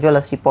রাশিফল। চলে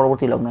আসছি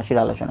পরবর্তী লগ্ন রাশির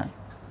আলোচনায়।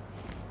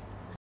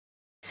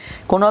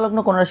 কোন লগ্ন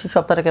কোন রাশির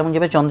সপ্তাহটা কেমন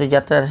যাবে? চন্দ্রের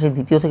যাত্রা রাশি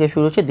দ্বিতীয় থেকে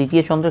শুরু হচ্ছে।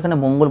 দ্বিতীয় চন্দ্র এখানে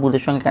মঙ্গল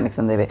বুধের সঙ্গে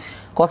কানেকশন দেবে।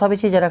 কথা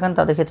বেশি যারা খান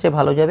তাদের ক্ষেত্রে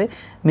ভালো যাবে।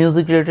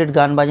 মিউজিক রিলেটেড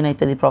গান বাজনা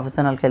ইত্যাদি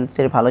প্রফেশনাল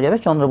ক্ষেত্রে ভালো যাবে।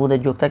 চন্দ্র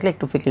বুধের যোগ থাকলে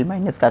একটু ফিকল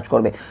মাইন্ডনেস কাজ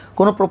করবে।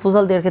 কোনো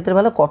প্রপোজাল দেওয়ার ক্ষেত্রে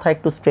ভালো, কথা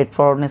একটু স্ট্রেট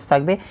ফরওয়ার্ডনেস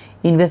থাকবে।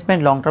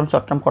 Investment long term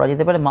short term করা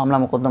যেতে পারে। মামলা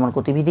মোকদ্দমার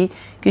গতিবিধি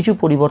কিছু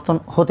পরিবর্তন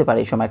হতে পারে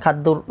এই সময়।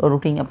 খাদ্য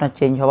রুটিন আপনার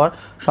চেঞ্জ হওয়ার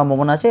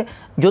সম্ভাবনা আছে।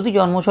 যদি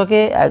জন্মছকে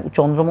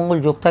চন্দ্রমঙ্গল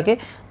যোগ থাকে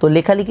তো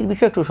লেখালেখির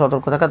বিষয়ে একটু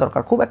সতর্ক থাকা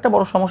দরকার। খুব একটা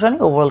বড় সমস্যা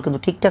নেই, ওভারঅল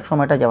কিন্তু ঠিকঠাক সময়টা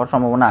যাওয়ার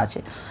সম্ভাবনা আছে।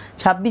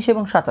 26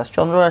 এবং 27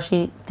 চন্দ্র রাশি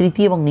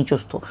তৃতীয় এবং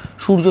নিচস্থ,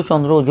 সূর্য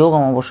চন্দ্র যোগ,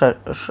 অমাবস্যার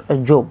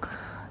যোগ।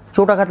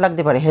 চোটাঘাত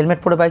লাগতে পারে। হেলমেট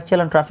পরে বাইক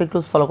চালান, ট্রাফিক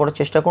রুলস ফলো করার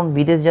চেষ্টা করুন।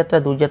 বিদেশ যাত্রা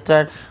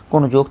দূরযাত্রার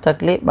কোনো যোগ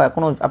থাকলে বা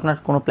কোনো আপনার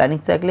কোনো প্ল্যানিং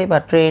থাকলে বা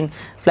ট্রেন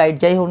ফ্লাইট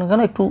যাই হোক না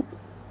কেন একটু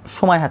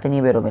সময় হাতে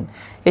নিয়ে বেরোবেন।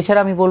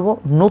 এছাড়া আমি বলবো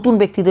নতুন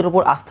ব্যক্তিদের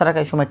উপর আস্থা রাখা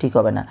এই সময় ঠিক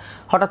হবে না।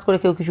 হঠাৎ করে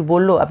কেউ কিছু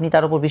বললো, আপনি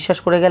তার উপর বিশ্বাস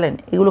করে গেলেন,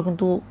 এগুলো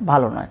কিন্তু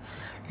ভালো নয়।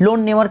 লোন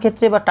নেওয়ার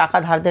ক্ষেত্রে বা টাকা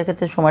ধার দেওয়ার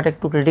ক্ষেত্রে সময়টা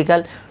একটু ক্রিটিক্যাল।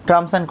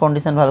 টার্মস অ্যান্ড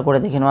কন্ডিশন ভালো করে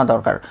দেখে নেওয়া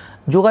দরকার।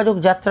 যোগাযোগ,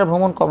 যাত্রা,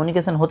 ভ্রমণ,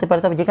 কমিউনিকেশন হতে পারে,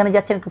 তবে যেখানে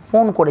যাচ্ছেন একটু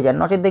ফোন করে যান,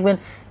 নচেত দেখবেন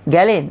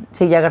গেলেন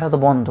সেই জায়গাটা তো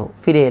বন্ধ,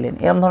 ফিরে এলেন,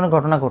 এরকম ধরনের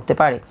ঘটনা ঘটতে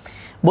পারে।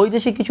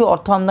 বৈদেশিক কিছু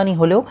অর্থ আমদানি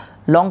হলেও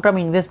লং টার্ম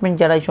ইনভেস্টমেন্ট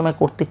যারা এই সময়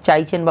করতে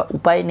চাইছেন বা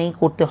উপায় নেই,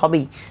 করতে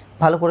হবেই,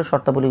 ভালো করে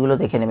শর্তাবলীগুলো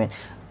দেখে নেবেন।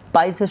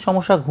 পাইলসের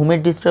সমস্যা, ঘুমের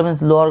ডিস্টারবেন্স,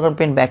 লো অর্গান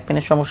পেন, ব্যাক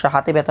পেনের সমস্যা,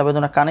 হাতে ব্যথা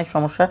বেদনা, কানের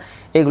সমস্যা,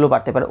 এগুলো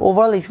বাড়তে পারে।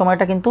 ওভারঅল এই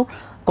সময়টা কিন্তু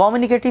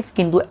কমিউনিকেটিভ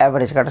কিন্তু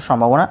অ্যাভারেজ কাটার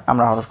সম্ভাবনা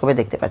আমরা হরোস্কোপে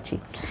দেখতে পাচ্ছি।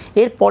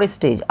 এরপরে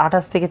স্টেজ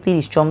 28 থেকে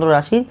 30 চন্দ্র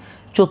রাশির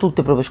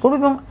চতুর্থে প্রবেশ করবে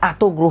এবং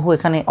এত গ্রহ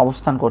এখানে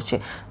অবস্থান করছে।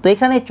 তো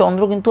এখানে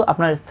চন্দ্র কিন্তু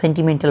আপনার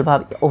সেন্টিমেন্টাল ভাব,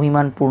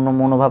 অভিমানপূর্ণ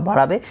মনোভাব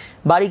বাড়াবে।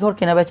 বাড়িঘর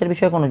কেনাবেচার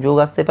বিষয়ে কোনো যোগ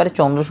আসতে পারে।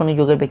 চন্দ্র শনি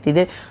যোগের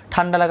ব্যক্তিদের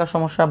ঠান্ডা লাগার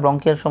সমস্যা,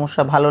 ব্রঙ্কিয়াল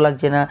সমস্যা, ভালো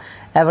লাগছে না,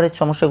 অ্যাভারেজ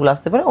সমস্যাগুলো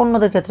আসতে পারে।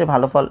 অন্যদের ক্ষেত্রে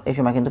ভালো ফল এই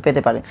সময় কিন্তু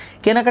পেতে পারে।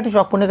 কেনাকাটি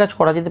শখ পূর্ণের কাজ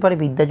করা যেতে পারে।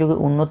 বিদ্যাযোগে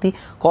উন্নতি,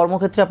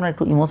 কর্মক্ষেত্রে আপনার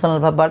একটু ইমোশনাল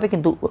ভাব বাড়বে,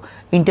 কিন্তু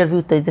ইন্টারভিউ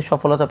ইত্যাদিতে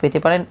সফলতা পেতে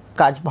পারেন,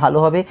 কাজ ভালো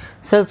হবে।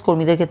 সেলস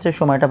কর্মীদের ক্ষেত্রে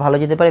সময়টা ভালো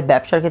যেতে পারে।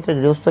 ব্যবসার ক্ষেত্রে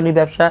গৃহস্থলীর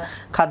ব্যবসা,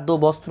 খাদ্য,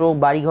 বস্ত্র,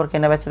 বাড়িঘর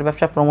কেনাবেচার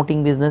ব্যবসা, প্রমোটিং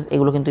বিজনেস,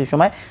 এগুলো কিন্তু এই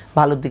সময়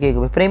ভালোর দিকে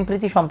এগোবে। প্রেম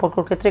প্রীতি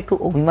সম্পর্কের ক্ষেত্রে একটু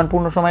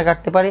অভিমানপূর্ণ সময়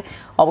কাটতে পারে।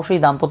 অবশ্যই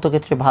দাম্পত্য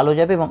ক্ষেত্রে ভালো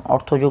যাবে এবং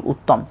অর্থযোগ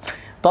উত্তম।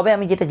 তবে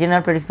আমি যেটা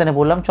জেনারেল প্রেডিকশনে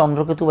বললাম,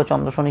 চন্দ্রকেতু বা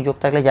চন্দ্র শনি যোগ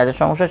থাকলে যা যা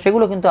সমস্যা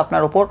সেগুলো কিন্তু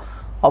আপনার ওপর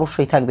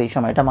অবশ্যই থাকবে, এই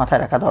সময়টা মাথায়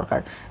রাখা দরকার।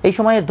 এই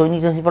সময়ের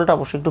দৈনিক রাশিফলটা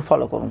অবশ্যই একটু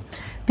ফলো করুন।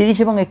 30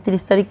 এবং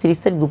 31 তারিখ, 30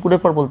 তারিখ দুপুরের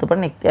পর বলতে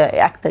পারেন,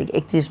 1 তারিখ,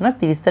 31 না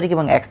 30 তারিখ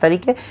এবং 1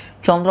 তারিখে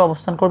চন্দ্র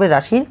অবস্থান করবে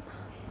রাশির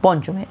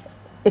পঞ্চমে।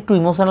 একটু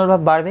ইমোশনাল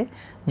ভাব বাড়বে।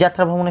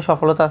 যাত্রা ভ্রমণে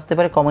সফলতা আসতে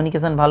পারে।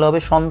 কমিউনিকেশন ভালো হবে।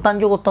 সন্তান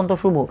যোগ অত্যন্ত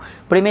শুভ।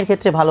 প্রেমের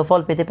ক্ষেত্রে ভালো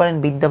ফল পেতে পারেন।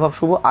 বিদ্যাভাব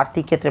শুভ।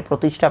 আর্থিক ক্ষেত্রে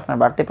প্রতিষ্ঠা আপনার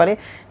বাড়তে পারে।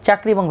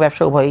 চাকরি এবং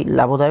ব্যবসা উভয়ই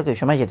লাভদায়ক এই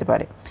সময় যেতে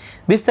পারে।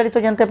 বিস্তারিত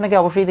জানতে আপনাকে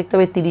অবশ্যই দেখতে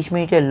হবে 30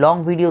 মিনিটের লং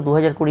ভিডিও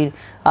 2020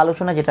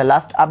 আলোচনা, যেটা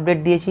লাস্ট আপডেট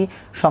দিয়েছি।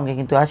 সঙ্গে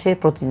কিন্তু আছে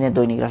প্রতিদিনের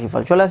দৈনিক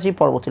রাশিফল। চলে আসছি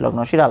পরবর্তী লগ্ন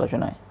রাশির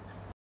আলোচনায়।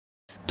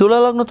 তুলা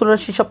লগ্ন, তুলা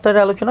রাশির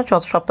সপ্তাহের আলোচনা।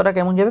 সপ্তাহটা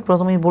কেমন যাবে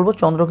প্রথমেই বলবো,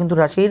 চন্দ্র কিন্তু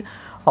রাশির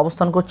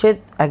অবস্থান করছে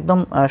একদম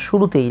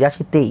শুরুতেই,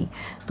 রাশিতেই।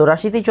 তো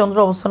রাশিতেই চন্দ্র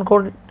অবস্থান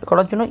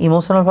করার জন্য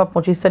ইমোশনাল ভাব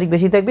 25 তারিখ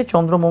বেশি থাকবে।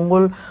 চন্দ্র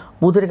মঙ্গল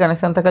বুধের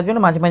কানেকশান থাকার জন্য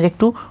মাঝে মাঝে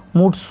একটু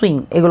মুড সুইং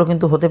এগুলো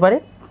কিন্তু হতে পারে।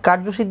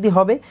 কার্যসিদ্ধি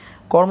হবে।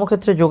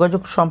 কর্মক্ষেত্রে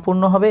যোগাযোগ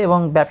সম্পূর্ণ হবে এবং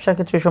ব্যবসার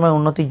ক্ষেত্রে এই সময়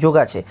উন্নতির যোগ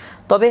আছে।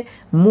 তবে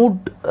মুড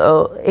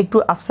একটু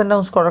আপস অ্যান্ড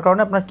ডাউন্স করার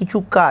কারণে আপনার কিছু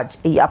কাজ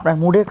এই আপনার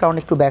মুডের কারণে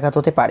একটু ব্যাঘাত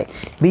হতে পারে।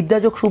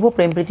 বিদ্যাযোগ শুভ।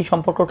 প্রেম প্রীতি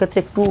সম্পর্কের ক্ষেত্রে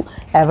একটু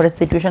অ্যাভারেজ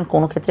সিচুয়েশন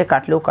কোনো ক্ষেত্রে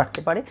কাটলেও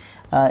কাটতে পারে।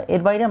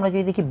 এর বাইরে আমরা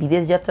যদি দেখি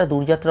বিদেশ যাত্রা,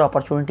 দূরযাত্রার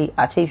অপরচুনিটি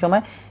আছে এই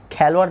সময়।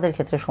 খেলোয়াড়দের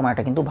ক্ষেত্রে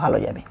সময়টা কিন্তু ভালো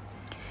যাবে।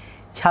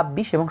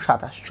 26 এবং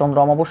 27 চন্দ্র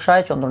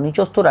অমাবস্যায়, চন্দ্র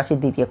নিচস্থ, রাশির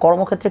দ্বিতীয়।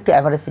 কর্মক্ষেত্রে একটু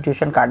অ্যাভারেজ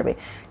সিচুয়েশন কাটবে।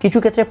 কিছু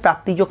ক্ষেত্রে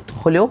প্রাপ্তিযোগ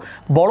হলেও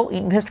বড়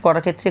ইনভেস্ট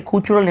করার ক্ষেত্রে,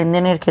 খুচরো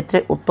লেনদেনের ক্ষেত্রে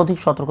অত্যধিক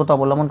সতর্কতা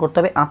অবলম্বন করতে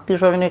হবে। আত্মীয়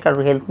স্বজনের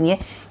কারোর হেলথ নিয়ে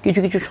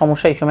কিছু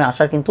সমস্যা এই সময়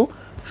আসার কিন্তু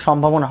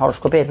সম্ভাবনা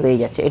হরোস্কোপে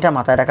রয়ে যাচ্ছে, এটা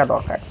মাথায় রাখা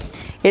দরকার।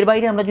 এর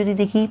বাইরে আমরা যদি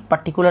দেখি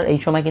পার্টিকুলার এই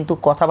সময় কিন্তু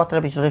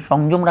কথাবার্তার পিছনে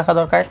সংযম রাখা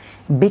দরকার।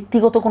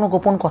 ব্যক্তিগত কোনো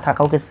গোপন কথা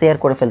কাউকে শেয়ার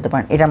করে ফেলতে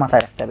পারেন, এটা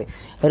মাথায় রাখতে হবে।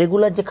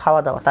 রেগুলার যে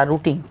খাওয়া দাওয়া, তার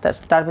রুটিন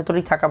তার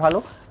ভেতরেই থাকা ভালো।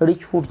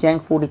 রিচ ফুড, জাঙ্ক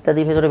ফুড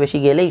ইত্যাদির ভেতরে বেশি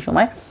গেলে এই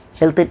সময়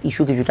হেলথের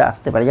ইস্যু কিছুটা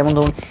আসতে পারে, যেমন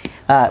ধরুন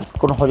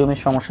কোনো হজমের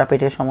সমস্যা,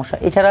 পেটের সমস্যা।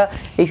 এছাড়া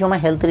এই সময়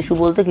হেলথের ইস্যু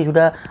বলতে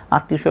কিছুটা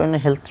আত্মীয়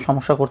স্বজনের হেলথ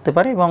সমস্যা করতে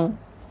পারে। এবং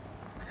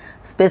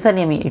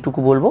স্পেশালি আমি এটুকু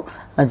বলবো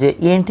যে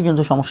ইএনটি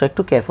জনিত সমস্যা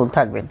একটু কেয়ারফুল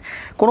থাকবেন।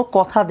 কোনো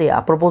কথা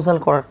প্রপোজাল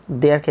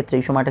দেওয়ার ক্ষেত্রে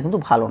এই সময়টা কিন্তু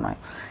ভালো নয়।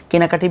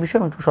 কেনাকাটির বিষয়ে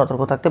আমি একটু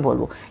সতর্ক থাকতে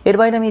বলবো। এর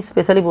বাইরে আমি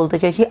স্পেশালি বলতে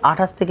চাইছি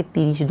 28 থেকে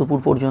 30 দুপুর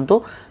পর্যন্ত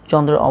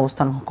চন্দ্রের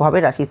অবস্থান হবে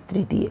রাশির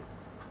তৃতীয়।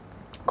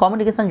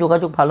 কমিউনিকেশান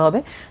যোগাযোগ ভালো হবে।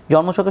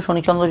 জন্মছকে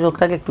শনিচন্দ্র যোগ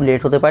থাকে, একটু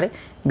লেট হতে পারে।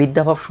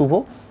 বিদ্যাভাব শুভ।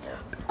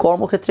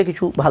 কর্মক্ষেত্রে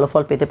কিছু ভালো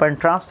ফল পেতে পারেন।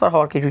 ট্রান্সফার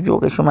হওয়ার কিছু যোগ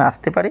এই সময়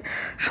আসতে পারে।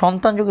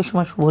 সন্তান যোগ এই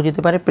সময় শুভ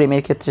যেতে পারে।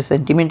 প্রেমের ক্ষেত্রে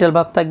সেন্টিমেন্টাল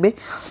ভাব থাকবে।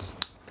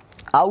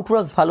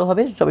 আউটওয়ার্কস ভালো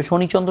হবে, তবে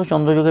শনিচন্দ্র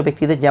চন্দ্রযোগের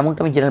ব্যক্তিদের যেমনটা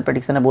আমি জেনারেল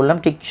প্রেডিকশনে বললাম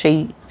ঠিক সেই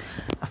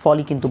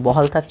ফলই কিন্তু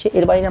বহাল থাকছে।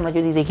 এর বাইরে আমরা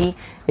যদি দেখি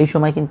এই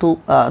সময় কিন্তু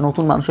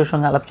নতুন মানুষের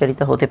সঙ্গে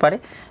আলাপচারিতা হতে পারে,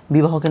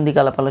 বিবাহ কেন্দ্রিক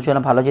আলাপ আলোচনা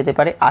ভালো যেতে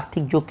পারে,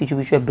 আর্থিক যোগ কিছু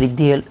বিষয়ে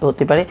বৃদ্ধি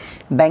হতে পারে,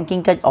 ব্যাংকিং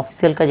কাজ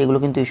অফিসিয়াল কাজ এগুলো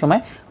কিন্তু এই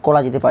সময় করা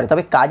যেতে পারে।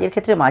 তবে কাজের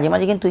ক্ষেত্রে মাঝে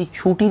মাঝে কিন্তু এই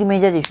ছুটির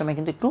মেজাজ এই সময়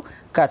কিন্তু একটু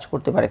কাজ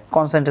করতে পারে,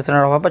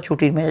 কনসেন্ট্রেশনের অভাব বা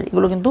ছুটির মেজাজ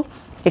এগুলো কিন্তু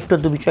একটু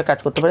দু বিষয়ে কাজ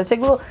করতে পারে।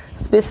 সেগুলো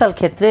স্পেশাল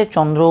ক্ষেত্রে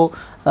চন্দ্র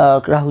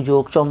রাহু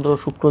যোগ, চন্দ্র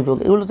শুক্র যোগ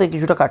এগুলোতে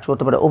কিছুটা কাজ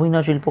করতে পারে।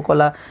 অভিনয়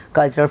শিল্পকলা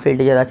কালচারাল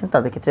ফিল্ডে যারা আছেন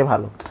তাদের ক্ষেত্রে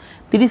ভালো।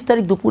 30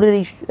 তারিখ দুপুরের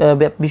এই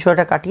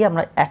বিষয়টা কাটিয়ে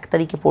আমরা 1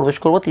 তারিখে প্রবেশ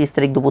করব। 30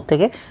 তারিখ দুপুর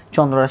থেকে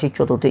চন্দ্র রাশির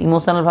চতুর্থে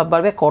ইমোশনাল ভাব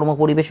বাড়বে, কর্ম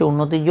পরিবেশে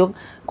উন্নতির যোগ,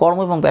 কর্ম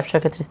এবং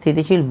ব্যবসার ক্ষেত্রে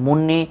স্থিতিশীল, মন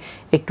নিয়ে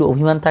একটু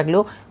অভিমান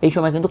থাকলেও এই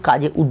সময় কিন্তু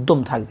কাজে উদ্যম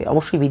থাকবে।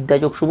 অবশ্যই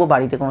বিদ্যাযোগ শুভ,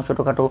 বাড়িতে কোনো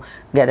ছোটোখাটো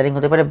গ্যাদারিং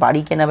হতে পারে,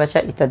 বাড়ি কেনা বেচা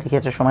ইত্যাদি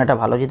ক্ষেত্রে সময়টা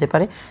ভালো যেতে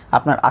পারে,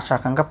 আপনার আশা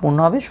আকাঙ্ক্ষা পূর্ণ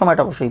হবে,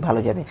 সময়টা অবশ্যই ভালো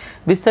যাবে।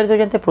 বিস্তারিত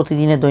জানতে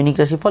প্রতিদিনের দৈনিক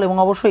রাশিফল এবং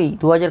অবশ্যই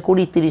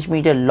 2020 30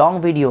 মিনিটের লং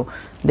ভিডিও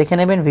দেখে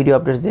নেবেন। ভিডিও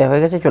আপডেট দেওয়া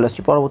হয়ে গেছে, চলে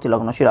আসছি পরবর্তী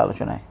লগ্নশীল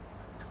আলোচনায়।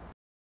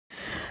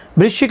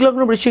 বৃশ্চিক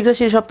লগ্ন বৃশ্চিক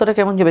রাশির সপ্তাহটা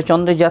কেমন যাবে?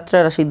 চন্দ্রের যাত্রা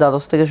রাশির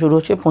দ্বাদশ থেকে শুরু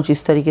হচ্ছে। 25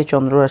 তারিখে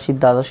চন্দ্র রাশির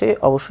দ্বাদশে,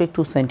 অবশ্যই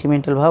একটু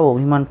সেন্টিমেন্টাল ভাব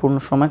অভিমানপূর্ণ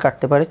সময়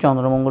কাটতে পারে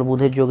চন্দ্রমঙ্গল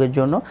বুধের যোগের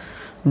জন্য।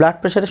 ব্লাড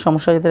প্রেশারের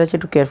সমস্যা যেতে আছে,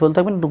 একটু কেয়ারফুল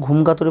থাকবেন, একটু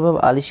ঘুমকাতুরি ভাব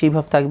আলিশি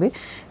ভাব থাকবে।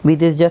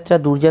 বিদেশ যাত্রা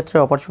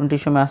দূরযাত্রার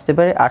অপরচুনিটির সময় আসতে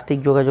পারে, আর্থিক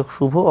যোগাযোগ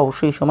শুভ,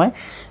 অবশ্যই সময়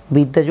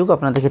বিদ্যাযোগ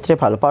আপনাদের ক্ষেত্রে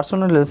ভালো।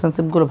 পার্সোনাল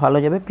রিলেশনশিপগুলো ভালো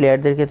যাবে,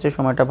 প্লেয়ারদের ক্ষেত্রে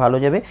সময়টা ভালো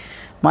যাবে।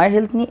 মায়ের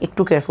হেলথ নিয়ে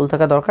একটু কেয়ারফুল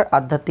থাকা দরকার।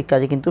 আধ্যাত্মিক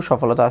কাজে কিন্তু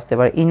সফলতা আসতে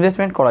পারে,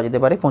 ইনভেস্টমেন্ট করা যেতে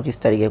পারে 25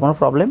 তারিখে, কোনো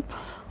প্রবলেম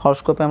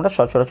হরস্কোপে আমরা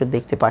সচরাচর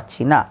দেখতে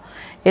পাচ্ছি না।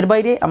 এর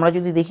বাইরে আমরা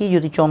যদি দেখি,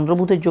 যদি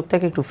চন্দ্রবুধের যোগ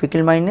থাকে একটু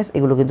ফিকেল মাইন্ডনেস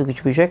এগুলো কিন্তু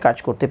কিছু বিষয়ে কাজ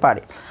করতে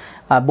পারে।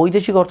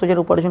 বৈদেশিক অর্থ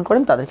যারা উপার্জন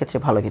করেন তাদের ক্ষেত্রে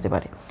ভালো যেতে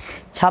পারে।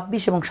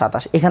 26 এবং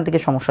 27 এখান থেকে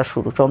সমস্যার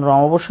শুরু। চন্দ্র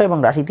অমাবস্যা এবং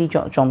রাশিতেই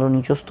চন্দ্র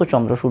নিচস্থ,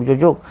 চন্দ্র সূর্য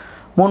যোগ।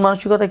 মন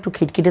মানসিকতা একটু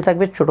খিটখিটে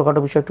থাকবে, ছোটোখাটো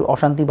বিষয় একটু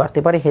অশান্তি বাড়তে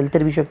পারে,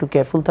 হেলথের বিষয়ে একটু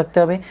কেয়ারফুল থাকতে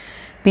হবে।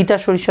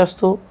 পিতার শরীর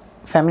স্বাস্থ্য,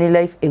 ফ্যামিলি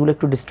লাইফ এগুলো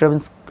একটু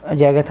ডিস্টারবেন্স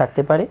জায়গায়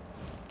থাকতে পারে।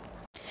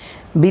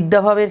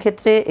 বিদ্যাভাবের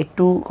ক্ষেত্রে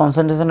একটু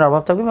কনসেন্ট্রেশনের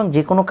অভাব থাকবে এবং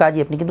যে কোনো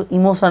কাজই আপনি কিন্তু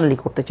ইমোশনালি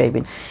করতে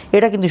চাইবেন,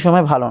 এটা কিন্তু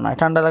সময় ভালো নয়।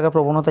 ঠান্ডা লাগা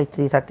প্রবণতা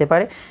ইত্যাদি থাকতে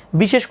পারে।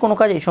 বিশেষ কোনো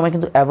কাজ এই সময়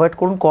কিন্তু অ্যাভয়েড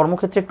করুন।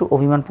 কর্মক্ষেত্রে একটু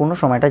অভিমানপূর্ণ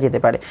সময়টা যেতে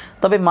পারে।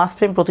 তবে মাস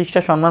প্রেম প্রতিষ্ঠা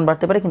সম্মান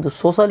বাড়তে পারে, কিন্তু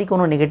সোশ্যালি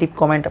কোনো নেগেটিভ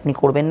কমেন্ট আপনি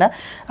করবেন না।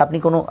 আপনি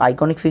কোনো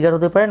আইকনিক ফিগার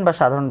হতে পারেন বা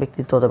সাধারণ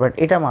ব্যক্তিত্ব হতে পারেন,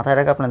 এটা মাথায়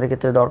রাখা আপনাদের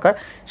ক্ষেত্রে দরকার।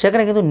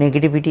 সেখানে কিন্তু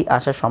নেগেটিভিটি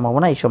আসার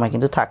সম্ভাবনা এই সময়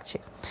কিন্তু থাকছে।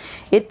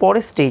 এর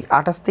পরের স্টেজ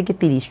 28 থেকে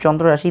 30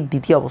 চন্দ্র রাশির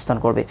দ্বিতীয় অবস্থান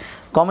করবে।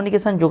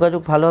 কমিউনিকেশান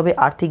যোগাযোগ ভালো হবে,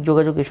 আর্থিক যোগাযোগ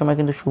এই সময়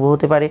কিন্তু শুভ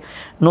হতে পারে।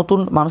 নতুন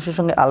মানুষের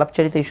সঙ্গে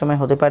আলাপচারিতা এই সময়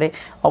হতে পারে।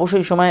 অবশ্যই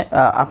এই সময়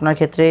আপনার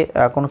ক্ষেত্রে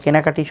কোনো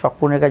কেনাকাটি শখ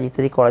পূরণের কাজ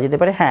ইত্যাদি করা যেতে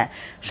পারে। হ্যাঁ,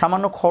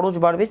 সামান্য খরচ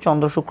বাড়বে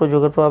চন্দ্র শুক্র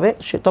যোগের প্রভাবে,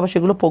 তবে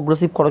সেগুলো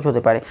প্রোগ্রেসিভ খরচ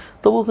হতে পারে,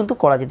 তবুও কিন্তু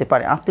করা যেতে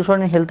পারে। আত্মীয়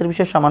স্বজনের হেলথের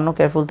বিষয়ে সামান্য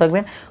কেয়ারফুল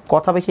থাকবেন।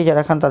 কথা বেশি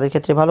যারা খান তাদের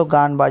ক্ষেত্রে ভালো।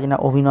 গান বাজনা,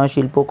 অভিনয়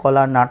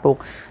শিল্পকলা নাটক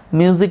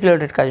মিউজিক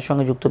রিলেটেড কাজের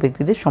সঙ্গে যুক্ত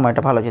ব্যক্তিদের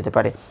সময়টা ভালো যেতে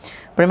পারে।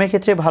 প্রেমের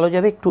ক্ষেত্রে ভালো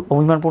যাবে, একটু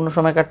অভিমানপূর্ণ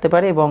সময় কাটতে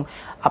পারে এবং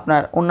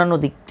আপনার অন্যান্য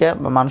দিকটা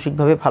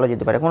মানসিকভাবে ভালো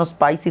যেতে পারে। কোনো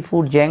spicy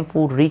food, junk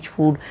food, rich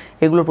food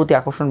এগুলোর প্রতি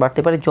আকর্ষণ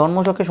বাড়তে পারে।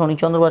 জন্মছকে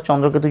শনিচন্দ্র বা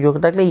চন্দ্রকেতু যোগ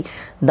থাকলেই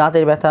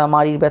দাঁতের ব্যথা,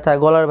 মাড়ির ব্যথা,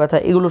 গলার ব্যথা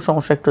এগুলোর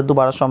সমস্যা একটু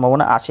বাড়ার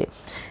সম্ভাবনা আছে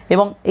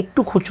এবং একটু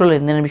খুচরো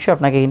লেনদেনের বিষয়ে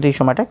আপনাকে কিন্তু এই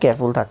সময়টা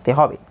কেয়ারফুল থাকতে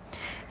হবে।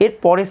 এর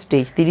পরের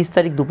স্টেজ 30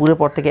 তারিখ দুপুরের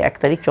পর থেকে 1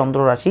 তারিখ চন্দ্র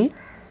রাশি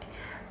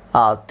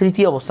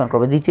তৃতীয় অবস্থান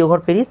করবে। দ্বিতীয় ঘর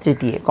পেরিয়ে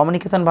তৃতীয়।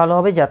 কমিউনিকেশান ভালো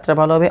হবে, যাত্রা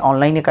ভালো হবে,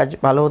 অনলাইনে কাজ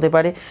ভালো হতে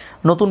পারে,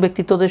 নতুন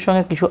ব্যক্তিত্বদের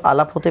সঙ্গে কিছু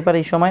আলাপ হতে পারে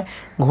এই সময়,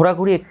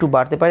 ঘোরাঘুরি একটু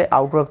বাড়তে পারে,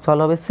 আউটওয়ার্ক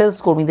ভালো হবে। সেলস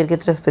কর্মীদের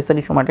ক্ষেত্রে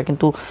স্পেশালি সময়টা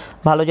কিন্তু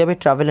ভালো যাবে।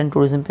 ট্রাভেল অ্যান্ড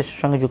ট্যুরিজম পেশার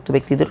সঙ্গে যুক্ত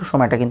ব্যক্তিদেরও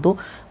সময়টা কিন্তু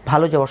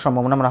ভালো যাওয়ার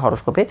সম্ভাবনা আমরা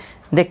হরস্কোপে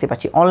দেখতে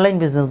পাচ্ছি। অনলাইন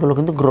বিজনেসগুলো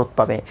কিন্তু গ্রোথ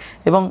পাবে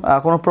এবং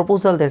কোনো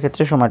প্রপোজালদের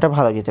ক্ষেত্রে সময়টা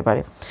ভালো যেতে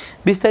পারে।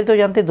 বিস্তারিত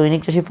জানতে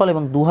দৈনিক রাশিফল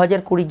এবং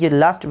 2020 যে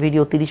লাস্ট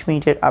ভিডিও 30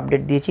 মিনিটের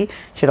আপডেট দিয়েছি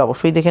সেটা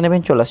অবশ্যই দেখে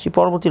নেবেন। চলে আসছি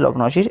পরবর্তী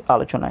লগ্ন রাশির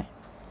আলোচনায়।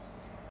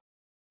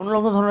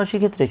 লগ্ন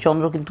ধনুরাশির ক্ষেত্রে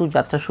চন্দ্র কিন্তু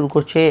যাত্রা শুরু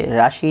করছে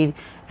রাশির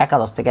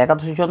একাদশ থেকে।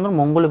 একাদশী চন্দ্র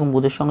মঙ্গল এবং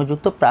বুধের সঙ্গে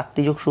যুক্ত,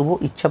 প্রাপ্তিযোগ শুভ,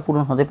 ইচ্ছা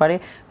পূরণ হতে পারে।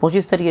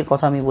 25 তারিখের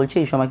কথা আমি বলছি।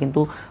 এই সময় কিন্তু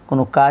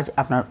কোনো কাজ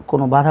আপনার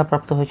কোনো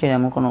বাধাপ্রাপ্ত হয়েছে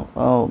এমন কোনো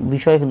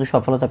বিষয়ে কিন্তু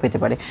সফলতা পেতে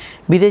পারে।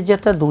 বিদেশ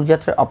যাত্রা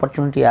দূরযাত্রার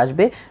অপরচুনিটি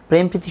আসবে।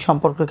 প্রেম প্রীতি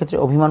সম্পর্কের ক্ষেত্রে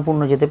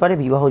অভিমানপূর্ণ যেতে পারে।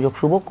 বিবাহযোগ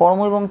শুভ। কর্ম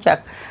এবং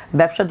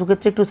ব্যবসা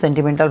দুক্ষেত্রে একটু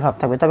সেন্টিমেন্টাল ভাব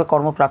থাকবে, তবে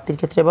কর্মপ্রাপ্তির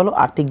ক্ষেত্রে বলো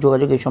আর্থিক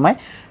যোগাযোগ এই সময়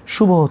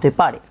শুভ হতে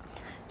পারে।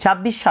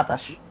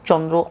 26-27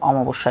 চন্দ্র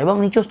অমাবস্যা এবং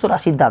নিচস্থ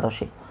রাশির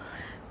দ্বাদশে।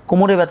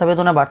 কোমরে ব্যথা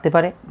বেদনা বাড়তে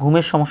পারে,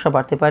 ঘুমের সমস্যা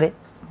বাড়তে পারে,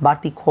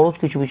 বাড়তি খরচ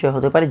কিছু বিষয়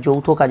হতে পারে,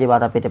 যৌথ কাজে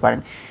বাধা পেতে পারেন।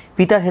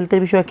 পিতার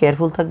হেলথের বিষয়ে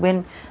কেয়ারফুল থাকবেন।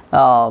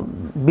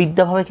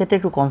 বিদ্যাভাবের ক্ষেত্রে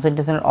একটু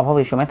কনসেন্ট্রেশনের অভাব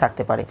এই সময়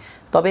থাকতে পারে,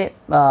 তবে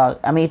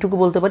আমি এটুকু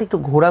বলতে পারি একটু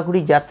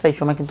ঘোরাঘুরি যাত্রা এই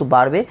সময় কিন্তু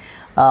বাড়বে।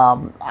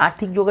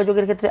 আর্থিক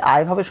যোগাযোগের ক্ষেত্রে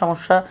আয়ভাবে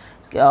সমস্যা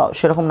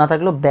সেরকম না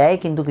থাকলেও ব্যয়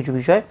কিন্তু কিছু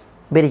বিষয়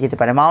বেড়ে যেতে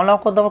পারে। মামলা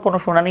মোকদ্দমার কোনো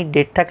শুনানির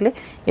ডেট থাকলে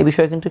এ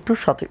বিষয়ে কিন্তু একটু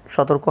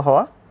সতর্ক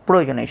হওয়া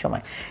প্রয়োজন এই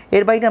সময়।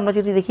 এর বাইরে আমরা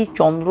যদি দেখি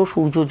চন্দ্র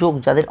সূর্য যোগ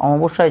যাদের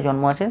অমাবস্যায়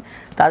জন্ম আছেন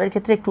তাদের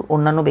ক্ষেত্রে একটু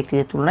অন্যান্য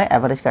ব্যক্তিদের তুলনায়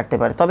অ্যাভারেজ কাটতে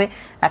পারে। তবে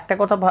একটা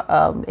কথা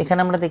এখানে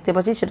আমরা দেখতে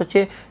পাচ্ছি, সেটা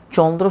হচ্ছে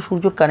চন্দ্র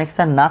সূর্য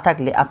কানেকশান না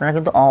থাকলে আপনারা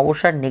কিন্তু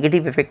অমাবস্যার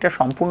নেগেটিভ এফেক্টটা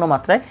সম্পূর্ণ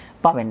মাত্রায়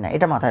পাবেন না,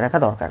 এটা মাথায় রাখা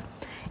দরকার।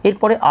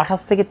 এরপরে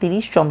 28 থেকে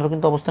 30 চন্দ্র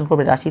কিন্তু অবস্থান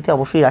করবে রাশিতে।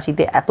 অবশ্যই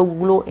রাশিতে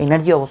এতগুলো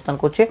এনার্জি অবস্থান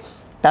করছে,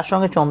 তার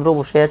সঙ্গে চন্দ্র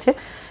বসে আছে।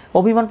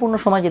 অভিমানপূর্ণ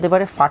সময় যেতে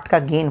পারে, ফাটকা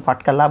গেন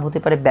ফাটকা লাভ হতে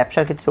পারে,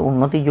 ব্যবসার ক্ষেত্রে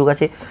উন্নতির যোগ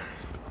আছে,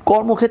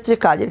 কর্মক্ষেত্রে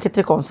কাজের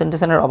ক্ষেত্রে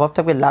কনসেন্ট্রেশনের অভাব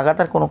থাকবে,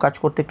 লাগাতার কোনো কাজ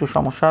করতে একটু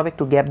সমস্যা হবে,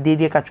 একটু গ্যাপ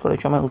দিয়ে কাজ করার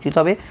সময় উচিত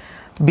হবে।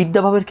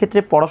 বিদ্যাভাবের ক্ষেত্রে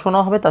পড়াশোনা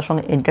হবে, তার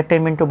সঙ্গে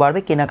এন্টারটেনমেন্টও বাড়বে,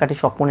 কেনাকাটি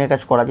স্বপ্নের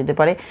কাজ করা যেতে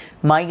পারে।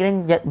 মাইগ্রেন,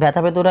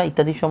 ব্যথা বেদনা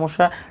ইত্যাদি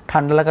সমস্যা,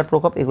 ঠান্ডা লাগার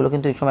প্রকোপ এগুলো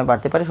কিন্তু এই সময়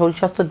বাড়তে পারে। শরীর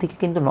স্বাস্থ্যের দিকে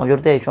কিন্তু নজর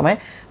দেওয়া এই সময়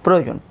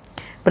প্রয়োজন।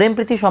 প্রেম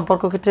প্রীতি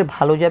সম্পর্ক ক্ষেত্রে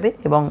ভালো যাবে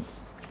এবং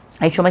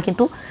এই সময়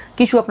কিন্তু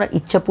কিছু আপনার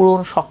ইচ্ছা পূরণ,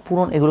 শখ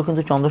পূরণ এগুলো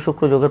কিন্তু চন্দ্র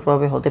শুক্র যোগের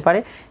প্রভাবে হতে পারে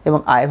এবং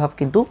আয়ভাব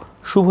কিন্তু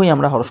শুভই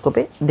আমরা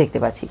হরস্কোপে দেখতে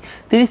পাচ্ছি।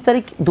 30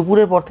 তারিখ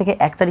দুপুরের পর থেকে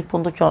 1 তারিখ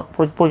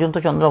পর্যন্ত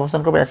চন্দ্র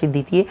অবস্থান করবে রাশির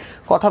দ্বিতীয়।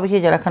 কথা বেশি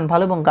যারা খান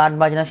ভালো এবং গান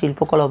বাজনা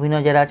শিল্পকলা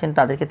অভিনয় যারা আছেন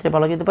তাদের ক্ষেত্রে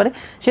ভালো যেতে পারে,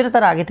 সেটা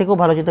তার আগে থেকেও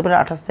ভালো যেতে পারে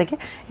 28 থেকে।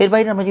 এর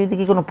বাইরে আমরা যদি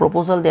দেখি কোনো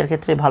প্রপোজাল দেওয়ার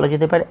ক্ষেত্রে ভালো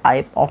যেতে পারে,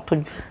 আয় অর্থ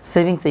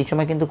সেভিংস এই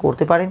সময় কিন্তু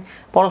করতে পারেন।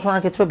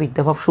 পড়াশোনার ক্ষেত্রেও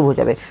বিদ্যাভাব শুভ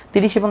যাবে।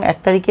 30 এবং 1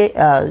 তারিখে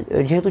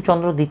যেহেতু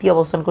চন্দ্র দ্বিতীয়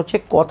অবস্থান করছে,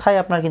 কথায়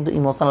আপনার কিন্তু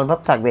ইমোশনাল ভাব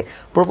থাকবে,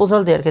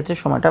 প্রপোজাল দেওয়ার ক্ষেত্রে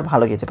সময়টা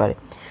ভালো যেতে পারে।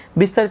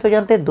 বিস্তারিত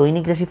জানতে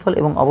দৈনিক রাশিফল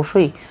এবং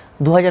অবশ্যই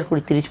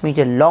 2020 30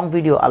 মিনিটের লং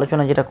ভিডিও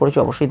আলোচনা যেটা করেছি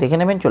অবশ্যই দেখে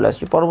নেবেন। চলে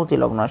আসছি পরবর্তী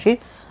লগ্ন রাশির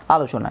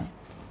আলোচনায়।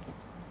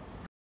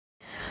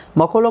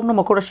 মকর লগ্ন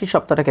মকর রাশির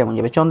সপ্তাহটা কেমন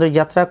যাবে? চন্দ্রের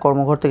যাত্রা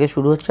কর্মঘর থেকে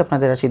শুরু হচ্ছে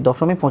আপনাদের রাশির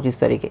দশমী 25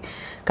 তারিখে।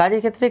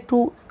 কাজের ক্ষেত্রে একটু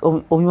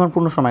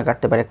অভিমানপূর্ণ সময়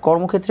কাটতে পারে,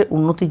 কর্মক্ষেত্রে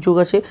উন্নতির যোগ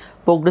আছে,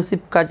 প্রোগ্রেসিভ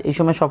কাজ এই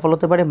সময় সফল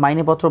হতে পারে,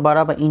 মাইনেপত্র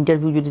বাড়া বা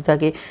ইন্টারভিউ যদি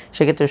থাকে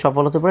সেক্ষেত্রে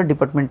সফল হতে পারে,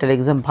 ডিপার্টমেন্টাল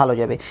এক্সাম ভালো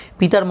যাবে।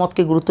 পিতার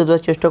মতকে গুরুত্ব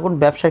দেওয়ার চেষ্টা করুন,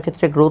 ব্যবসার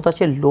ক্ষেত্রে গ্রোথ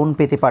আছে, লোন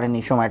পেতে পারেন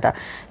এই সময়টা।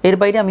 এর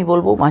বাইরে আমি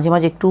বলবো মাঝে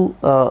মাঝে একটু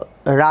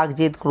রাগ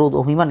জেদ ক্রোধ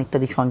অভিমান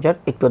ইত্যাদি সঞ্চার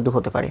একটু আধটু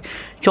হতে পারে।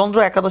 চন্দ্র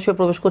একাদশে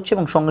প্রবেশ করছে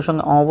এবং সঙ্গে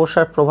সঙ্গে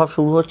অমাবস্যার প্রভাব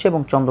শুরু হচ্ছে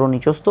এবং চন্দ্র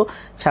নিচস্থ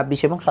 26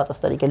 এবং 27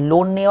 তারিখে।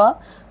 লোন নেওয়া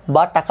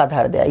বা টাকা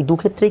ধার দেওয়া এই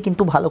দুক্ষেত্রেই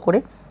কিন্তু ভালো করে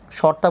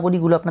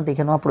শর্তাবলীগুলো আপনার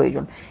দেখে নেওয়া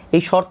প্রয়োজন।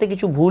 এই শর্তে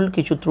কিছু ভুল,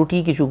 কিছু ত্রুটি,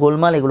 কিছু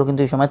গোলমাল এগুলো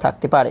কিন্তু এই সময়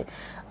থাকতে পারে।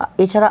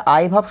 এছাড়া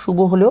আয়ভাব শুভ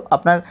হলেও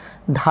আপনার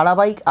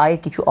ধারাবাহিক আয়ের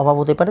কিছু অভাব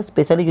হতে পারে,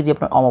 স্পেশালি যদি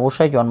আপনার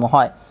অমাবস্যায় জন্ম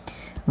হয়।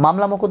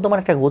 মামলা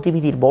মোকদ্দমার একটা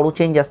গতিবিধির বড়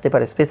চেঞ্জ আসতে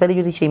পারে, স্পেশালি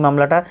যদি সেই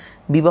মামলাটা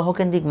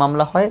বিবাহকেন্দ্রিক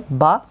মামলা হয়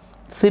বা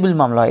সিভিল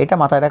মামলা হয়, এটা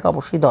মাথায় রাখা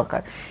অবশ্যই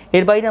দরকার।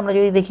 এর বাইরে আমরা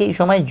যদি দেখি এই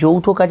সময়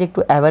যৌথ কাজে একটু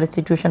অ্যাভারেজ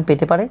সিচুয়েশন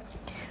পেতে পারে,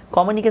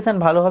 কমিউনিকেশান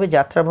ভালো হবে,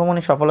 যাত্রা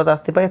ভ্রমণে সফলতা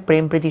আসতে পারে,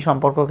 প্রেম প্রীতি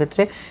সম্পর্ক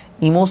ক্ষেত্রে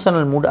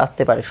ইমোশনাল মুড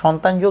আসতে পারে,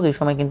 সন্তান যোগ এই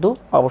সময় কিন্তু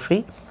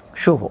অবশ্যই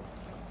শুভ।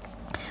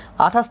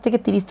 28 থেকে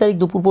 30 তারিখ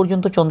দুপুর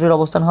পর্যন্ত চন্দ্রের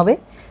অবস্থান হবে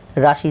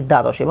রাশির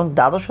দ্বাদশ এবং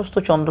দ্বাদশস্থ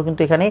চন্দ্র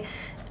কিন্তু এখানে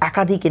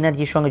একাধিক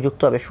এনার্জির সঙ্গে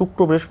যুক্ত হবে। শুক্র,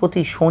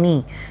 বৃহস্পতি, শনি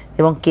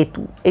এবং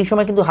কেতু এই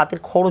সময় কিন্তু হাতের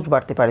খরচ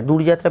বাড়তে পারে,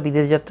 দূরযাত্রা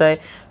বিদেশ যাত্রায়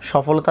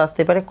সফলতা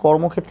আসতে পারে,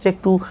 কর্মক্ষেত্রে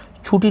একটু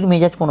ছুটির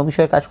মেজাজ কোনো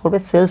বিষয়ে কাজ করবে,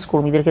 সেলস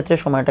কর্মীদের ক্ষেত্রে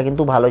সময়টা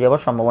কিন্তু ভালো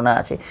যাওয়ার সম্ভাবনা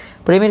আছে।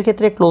 প্রেমের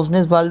ক্ষেত্রে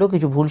ক্লোজনেস বাড়লেও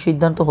কিছু ভুল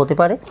সিদ্ধান্ত হতে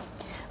পারে।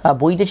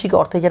 বৈদেশিক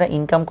অর্থে যারা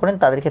ইনকাম করেন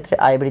তাদের ক্ষেত্রে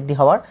আয় বৃদ্ধি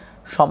হওয়ার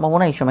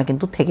সম্ভাবনা এই সময়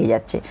কিন্তু থেকে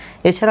যাচ্ছে।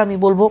 এছাড়া আমি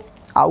বলবো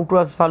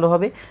আউটওয়ার্কস ভালো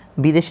হবে,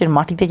 বিদেশের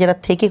মাটিতে যারা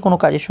থেকে কোনো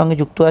কাজের সঙ্গে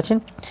যুক্ত আছেন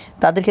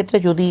তাদের ক্ষেত্রে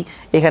যদি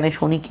এখানে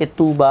শনি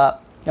কেতু বা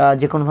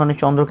যে কোনো ধরনের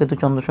চন্দ্রকেতু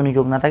চন্দ্র শনি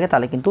যোগ না থাকে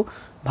তাহলে কিন্তু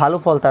ভালো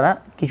ফল তারা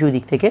কিছু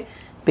দিক থেকে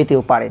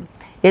পেতেও পারেন।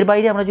 এর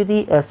বাইরে আমরা যদি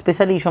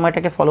স্পেশালি এই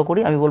সময়টাকে ফলো করি,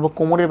 আমি বলবো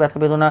কোমরের ব্যথা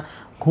বেদনা,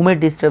 ঘুমের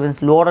ডিস্টারবেন্স,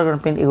 লোয়ার অর্গান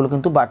পেইন এগুলো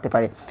কিন্তু বাড়তে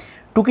পারে।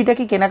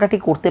 টুকিটাকি কেনাকাটি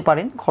করতে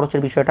পারেন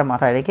খরচের বিষয়টা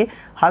মাথায় রেখে।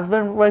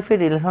 হাজব্যান্ড ওয়াইফের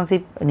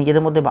রিলেশনশিপ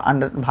নিজেদের মধ্যে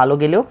ভালো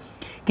গেলেও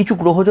কিছু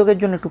গ্রহযোগের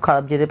জন্য একটু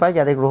খারাপ যেতে পারে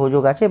যাদের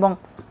গ্রহযোগ আছে, এবং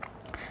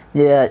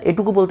যে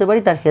এটুকু বলতে পারি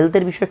তার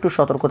হেলথের বিষয়ে একটু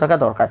সতর্ক থাকা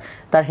দরকার,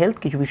 তার হেলথ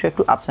কিছু বিষয়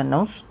একটু আপস অ্যান্ড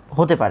ডাউনস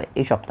হতে পারে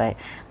এই সপ্তাহে।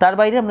 তার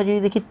বাইরে আমরা যদি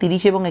দেখি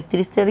 30 এবং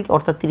 31 তারিখ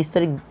অর্থাৎ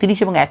 30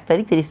 এবং 1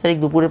 তারিখ 30 তারিখ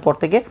দুপুরের পর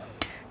থেকে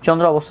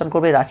চন্দ্র অবস্থান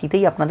করবে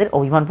রাশিতেই, আপনাদের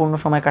অভিমানপূর্ণ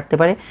সময় কাটতে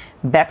পারে,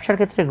 ব্যবসার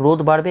ক্ষেত্রে গ্রোথ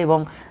বাড়বে এবং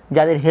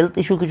যাদের হেলথ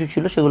ইস্যু কিছু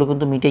ছিল সেগুলো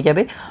কিন্তু মিটে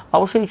যাবে।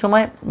 অবশ্যই এই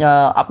সময়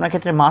আপনার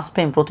ক্ষেত্রে মাস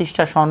প্রেম,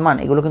 প্রতিষ্ঠা, সম্মান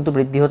এগুলো কিন্তু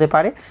বৃদ্ধি হতে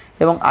পারে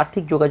এবং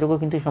আর্থিক যোগাযোগও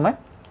কিন্তু এই সময়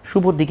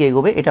শুভর দিকে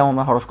এগোবে, এটাও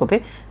আমরা হরস্কোপে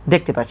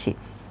দেখতে পাচ্ছি।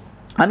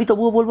 আমি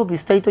তবুও বলবো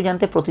বিস্তারিত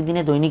জানতে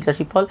প্রতিদিনের দৈনিক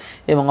রাশিফল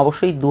এবং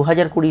অবশ্যই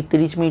 2020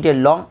 30 মিনিটের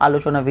লং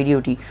আলোচনা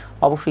ভিডিওটি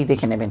অবশ্যই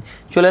দেখে নেবেন।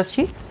 চলে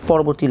আসছি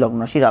পরবর্তী লগ্ন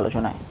রাশির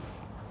আলোচনায়।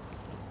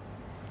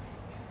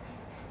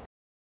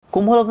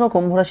 কুম্ভলগ্ন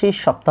কুম্ভ রাশির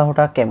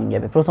সপ্তাহটা কেমন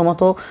যাবে?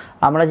 প্রথমত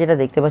আমরা যেটা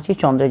দেখতে পাচ্ছি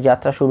চন্দ্রের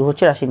যাত্রা শুরু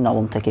হচ্ছে রাশির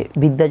নবম থেকে,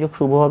 বিদ্যাযোগ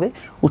শুভ হবে,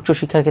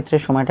 উচ্চশিক্ষার ক্ষেত্রে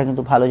সময়টা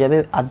কিন্তু ভালো যাবে,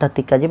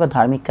 আধ্যাত্মিক কাজে বা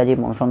ধার্মিক কাজে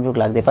মনোসংযোগ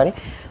লাগতে পারে।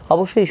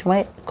 অবশ্যই এই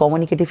সময়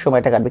কমিউনিকেটিভ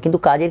সময়টা কাটবে, কিন্তু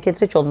কাজের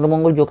ক্ষেত্রে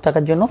চন্দ্রমঙ্গল যোগ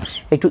থাকার জন্য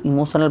একটু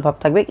ইমোশনাল ভাব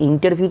থাকবে।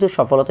 ইন্টারভিউতে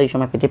সফলতা এই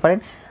সময় পেতে পারেন,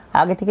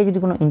 আগে থেকে যদি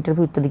কোনো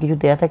ইন্টারভিউ ইত্যাদি কিছু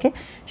দেওয়া থাকে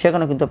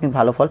সেখানে কিন্তু আপনি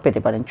ভালো ফল পেতে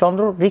পারেন।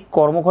 চন্দ্র ঋক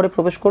কর্মঘরে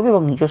প্রবেশ করবে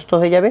এবং নিচস্থ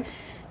হয়ে যাবে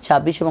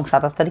 26 এবং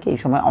 27 তারিখে এই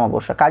সময়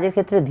অমাবস্যা। কাজের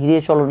ক্ষেত্রে ধীরে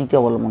চলনীতি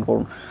অবলম্বন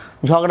করুন,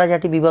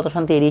 ঝগড়াঝাটি বিবাদ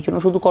শান্তি এড়িয়ে চলুন।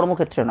 শুধু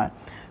কর্মক্ষেত্রে নয়,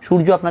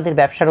 সূর্য আপনাদের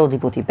ব্যবসার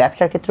অধিপতি,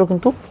 ব্যবসার ক্ষেত্রেও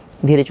কিন্তু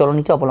ধীরে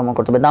চলনীতি অবলম্বন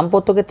করতে হবে।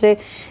 দাম্পত্য ক্ষেত্রে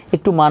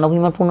একটু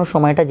মানবিমানপূর্ণ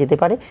সময়টা যেতে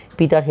পারে,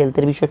 পিতার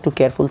হেলথের বিষয়ে একটু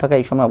কেয়ারফুল থাকা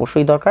এই সময়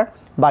অবশ্যই দরকার।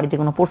 বাড়িতে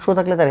কোনো পোষ্য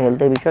থাকলে তার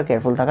হেলথের বিষয়ে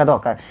কেয়ারফুল থাকা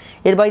দরকার।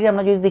 এর বাইরে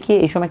আমরা যদি দেখি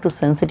এই সময় একটু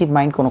সেন্সিটিভ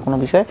মাইন্ড কোনো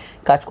বিষয়ে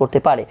কাজ করতে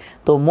পারে,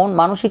 তো মন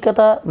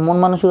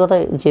মানসিকতা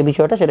যে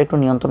বিষয়টা সেটা একটু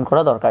নিয়ন্ত্রণ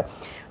করা দরকার।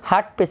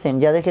 হার্ট পেশেন্ট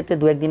যাদের ক্ষেত্রে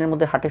 2-1 দিনের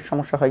মধ্যে হার্টের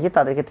সমস্যা হয় যে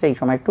তাদের ক্ষেত্রে এই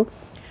সময় একটু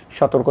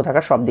সতর্ক থাকা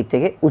সব দিক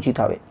থেকে উচিত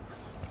হবে।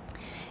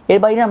 এর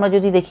বাইরে আমরা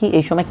যদি দেখি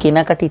এই সময়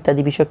কেনাকাটি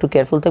ইত্যাদি বিষয়ে একটু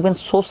কেয়ারফুল থাকবেন।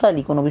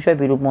 সোশ্যালি কোনো বিষয়ে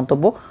বিরূপ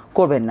মন্তব্য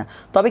করবেন না,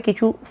 তবে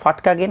কিছু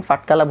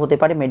ফাটকা লাভ হতে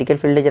পারে। মেডিকেল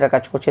ফিল্ডে যারা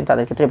কাজ করছেন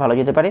তাদের ক্ষেত্রে ভালো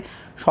যেতে পারে,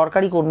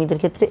 সরকারি কর্মীদের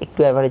ক্ষেত্রে একটু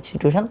অ্যাভারেজ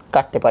সিচুয়েশন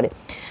কাটতে পারে।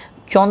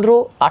 চন্দ্র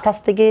 28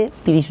 থেকে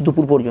 30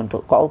 দুপুর পর্যন্ত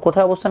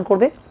কোথায় অবস্থান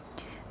করবে?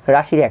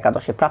 রাশির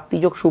একাদশে।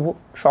 প্রাপ্তিযোগ শুভ,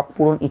 শখ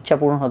পূরণ, ইচ্ছা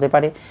পূরণ হতে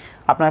পারে,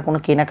 আপনার কোনো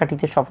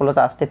কেনাকাটিতে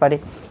সফলতা আসতে পারে,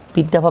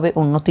 বিদ্যাভাবে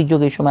উন্নতির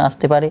যোগ এই সময়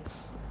আসতে পারে।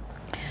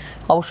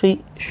 অবশ্যই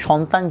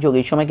সন্তান যোগ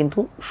এই সময় কিন্তু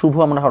শুভ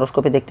আমরা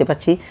হরোস্কোপে দেখতে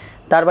পাচ্ছি।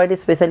 তার বাইরে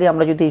স্পেশালি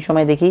আমরা যদি এই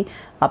সময় দেখি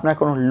আপনার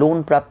কোনো লোন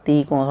প্রাপ্তি,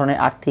 কোনো ধরনের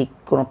আর্থিক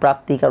কোনো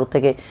প্রাপ্তি, কারোর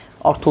থেকে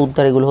অর্থ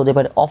উদ্ধার এগুলো হতে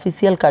পারে।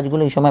 অফিসিয়াল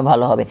কাজগুলো এই সময়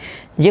ভালো হবে,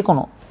 যে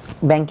কোনো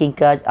ব্যাংকিং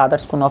কাজ,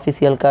 আদার্স কোনো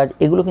অফিসিয়াল কাজ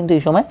এগুলো কিন্তু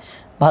এই সময়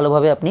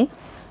ভালোভাবে আপনি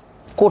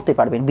করতে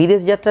পারবেন।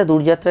 বিদেশ যাত্রা,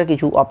 দূরযাত্রার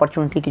কিছু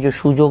অপরচুনিটি, কিছু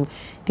সুযোগ,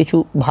 কিছু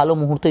ভালো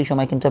মুহূর্ত এই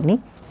সময় কিন্তু আপনি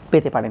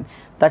পেতে পারেন।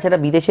 তাছাড়া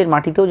বিদেশের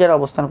মাটিতেও যারা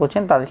অবস্থান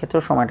করছেন তাদের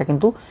ক্ষেত্রেও সময়টা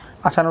কিন্তু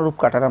আশানুরূপ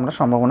কাটার আমরা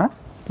সম্ভাবনা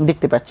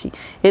দেখতে পাচ্ছি।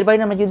 এর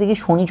বাইরে আমরা যদি দেখি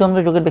শনি চন্দ্র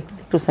যোগের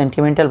ব্যক্তিদের একটু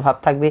সেন্টিমেন্টাল ভাব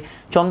থাকবে,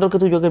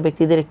 চন্দ্রকেতু যোগের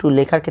ব্যক্তিদের একটু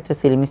লেখার ক্ষেত্রে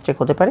সিলি মিস্টেক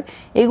হতে পারে,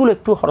 এগুলো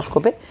একটু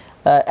হরোস্কোপে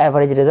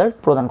অ্যাভারেজ রেজাল্ট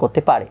প্রদান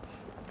করতে পারে।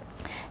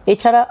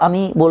 এছাড়া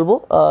আমি বলবো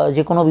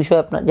যে কোনো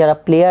বিষয়ে আপনার যারা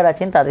প্লেয়ার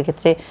আছেন তাদের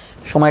ক্ষেত্রে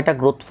সময়টা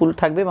গ্রোথফুল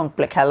থাকবে এবং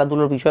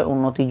খেলাধুলোর বিষয়ে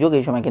উন্নতির যোগ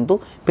এই সময় কিন্তু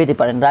পেতে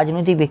পারেন।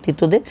 রাজনৈতিক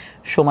ব্যক্তিত্বদের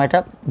সময়টা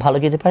ভালো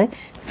যেতে পারে।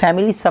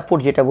 ফ্যামিলি সাপোর্ট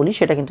যেটা বলি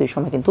সেটা কিন্তু এই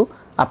সময় কিন্তু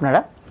আপনারা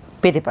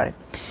পেতে পারেন।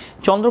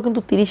 চন্দ্র কিন্তু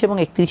 30 এবং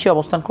 31-এ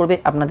অবস্থান করবে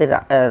আপনাদের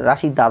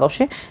রাশির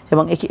দ্বাদশে,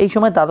 এবং এই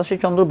সময় দ্বাদশে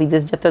চন্দ্র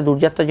বিদেশ যাত্রা,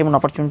 দূরযাত্রা যেমন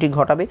অপরচুনিটি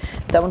ঘটাবে,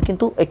 তেমন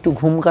কিন্তু একটু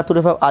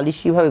ঘুমকাতুরে ভাব,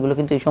 আলিশি ভাব এগুলো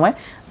কিন্তু এই সময়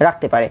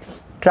রাখতে পারে।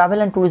 ট্রাভেল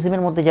অ্যান্ড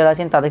ট্যুরিজমের মধ্যে যারা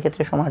আছেন তাদের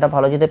ক্ষেত্রে সময়টা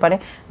ভালো যেতে পারে।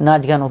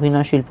 নাচ গান,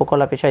 অভিনয়,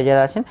 শিল্পকলা পেশায়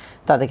যারা আছেন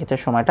তাদের ক্ষেত্রে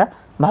সময়টা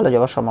ভালো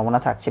যাওয়ার সম্ভাবনা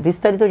থাকছে।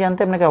 বিস্তারিত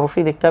জানতে আপনাকে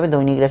অবশ্যই দেখতে হবে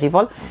দৈনিক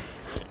রাশিফল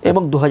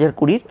এবং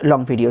 2020 লং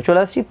ভিডিও। চলে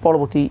আসছি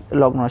পরবর্তী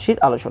লগ্ন রাশির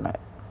আলোচনায়।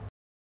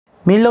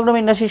 মীন লগ্ন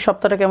মীন রাশির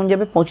সপ্তাহটা কেমন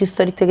যাবে? 25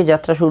 তারিখ থেকে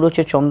যাত্রা শুরু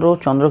হচ্ছে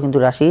চন্দ্র কিন্তু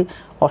রাশির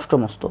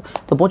অষ্টমস্ত।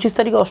 তো 25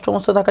 তারিখে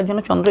অষ্টমস্ত থাকার জন্য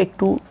চন্দ্র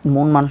একটু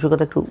মন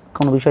মানসিকতা একটু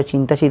কোনো বিষয়ে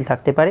চিন্তাশীল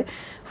থাকতে পারে।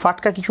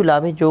 ফাটকা কিছু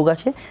লাভের যোগ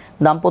আছে।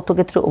 দাম্পত্য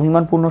ক্ষেত্রে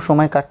অভিমানপূর্ণ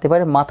সময় কাটতে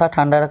পারে, মাথা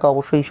ঠান্ডা রাখা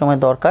অবশ্যই এই সময়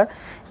দরকার।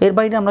 এর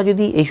বাইরে আমরা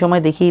যদি এই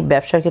সময় দেখি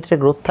ব্যবসার ক্ষেত্রে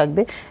গ্রোথ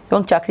থাকবে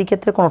এবং চাকরি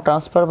ক্ষেত্রে কোনো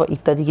ট্রান্সফার বা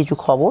ইত্যাদি কিছু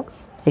খবর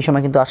এই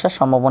সময় কিন্তু আসার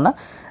সম্ভাবনা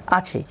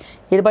আছে।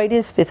 এর বাইরে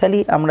স্পেশালি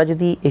আমরা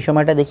যদি এই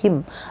সময়টা দেখি,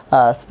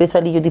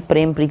 স্পেশালি যদি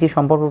প্রেম প্রীতি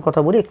সম্পর্কের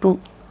কথা বলি একটু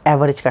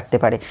অ্যাভারেজ কাটতে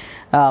পারে।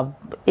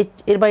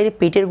 এর বাইরে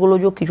পেটের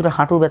গোলযোগ, কিছুটা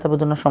হাঁটুর ব্যথা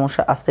বেদনার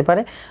সমস্যা আসতে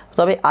পারে,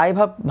 তবে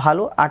আয়ভাব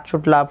ভালো,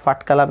 আটচোট লাভ,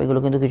 ফাটকা লাভ এগুলো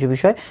কিন্তু কিছু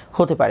বিষয়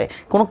হতে পারে।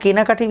 কোনো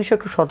কেনাকাটির বিষয়ে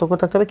একটু সতর্ক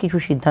থাকতে হবে, কিছু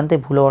সিদ্ধান্তে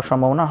ভুল হওয়ার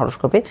সম্ভাবনা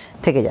হরোস্কোপে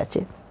থেকে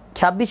যাচ্ছে।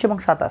 26 এবং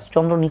 27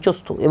 চন্দ্র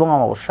নিচস্থ এবং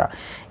অমাবস্যা,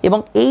 এবং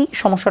এই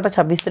সমস্যাটা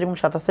 26 তারিখ এবং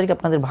 27 তারিখ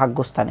আপনাদের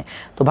ভাগ্যস্থানে।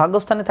 তো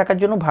ভাগ্যস্থানে থাকার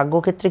জন্য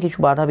ভাগ্যক্ষেত্রে কিছু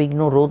বাধা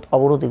বিঘ্ন, রোধ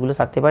অবরোধ এগুলো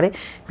থাকতে পারে।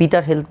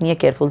 পিতার হেলথ নিয়ে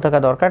কেয়ারফুল থাকা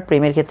দরকার।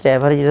 প্রেমের ক্ষেত্রে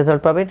অ্যাভারেজ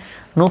রেজাল্ট পাবেন।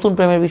 নতুন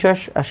প্রেমের বিষয়ে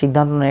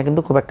সিদ্ধান্ত নেওয়া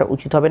কিন্তু খুব একটা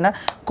উচিত হবে না।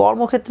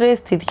 কর্মক্ষেত্রে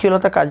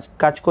স্থিতিশীলতা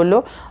কাজ করলেও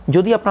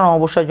যদি আপনার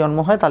অমাবস্যায় জন্ম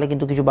হয় তাহলে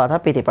কিন্তু কিছু বাধা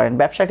পেতে পারেন।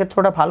 ব্যবসা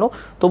ক্ষেত্রটা ভালো,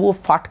 তবুও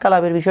ফাটকা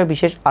লাভের বিষয়ে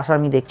বিশেষ আশা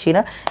আমি দেখছি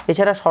না।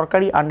 এছাড়া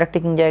সরকারি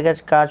আন্ডারটেকিং জায়গার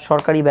কাজ,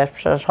 সরকারি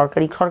ব্যবসা,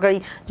 সরকারি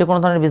যে কোনো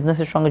ধরনের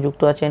বিজনেসের সঙ্গে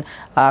যুক্ত আছেন,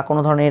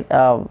 কোনো ধরনের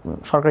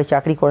সরকারি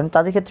চাকরি করেন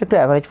তাদের ক্ষেত্রে একটু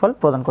অ্যাভারেজ ফল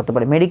প্রদান করতে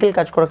পারে। মেডিকেল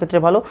কাজ করার ক্ষেত্রে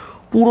ভালো।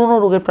 পুরনো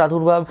রোগের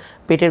প্রাদুর্ভাব,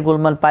 পেটের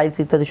গোলমাল, পাইলস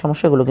ইত্যাদি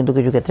সমস্যাগুলো কিন্তু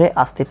কিছু ক্ষেত্রে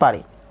আসতে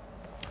পারে।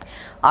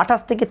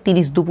 28 থেকে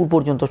 30 দুপুর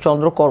পর্যন্ত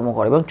চন্দ্র কর্ম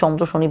করে এবং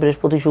চন্দ্র, শনি,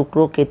 বৃহস্পতি, শুক্র,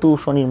 কেতু,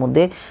 শনির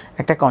মধ্যে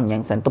একটা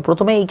কনজাংশন। তো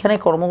প্রথমে এইখানে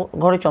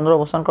কর্মঘরে চন্দ্র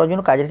অবস্থান করার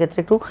জন্য কাজের ক্ষেত্রে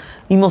একটু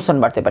ইমোশন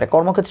বাড়তে পারে,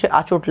 কর্মক্ষেত্রে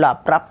আচোট লাভ,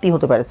 প্রাপ্তি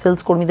হতে পারে।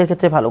 সেলস কর্মীদের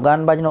ক্ষেত্রে ভালো। গান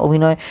বাজনা,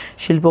 অভিনয়,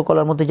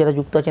 শিল্পকলার মধ্যে যারা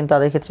যুক্ত আছেন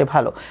তাদের ক্ষেত্রে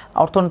ভালো।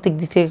 অর্থনৈতিক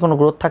দিক থেকে কোনো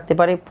গ্রোথ থাকতে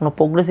পারে, কোনো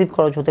প্রোগ্রেসিভ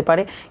খরচ হতে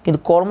পারে। কিন্তু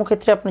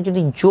কর্মক্ষেত্রে আপনার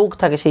যদি যোগ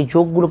থাকে সেই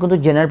যোগগুলো কিন্তু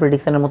জেনারেল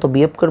প্রেডিকশনের মতো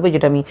বিহেভ করবে,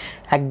 যেটা আমি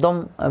একদম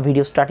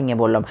ভিডিও স্টার্টিংয়ে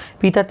বললাম।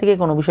 পিতার থেকে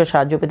কোনো বিষয়ে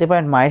সাহায্য পেতে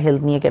পারেন। মায়ের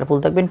হেলথ নিয়ে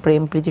কেয়ারফুল থাকবেন।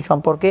 প্রেম প্রীতি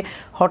সম্পর্কে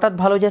হঠাৎ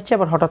ভালো যাচ্ছে,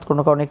 আবার হঠাৎ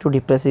কোনো কারণে একটু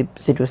ডিপ্রেসিভ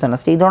সিচুয়েশান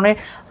আসছে। এই ধরনের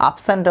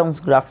আপস অ্যান্ড ডাউনস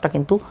গ্রাফটা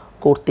কিন্তু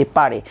করতে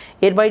পারে।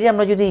 এর বাইরে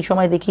আমরা যদি এই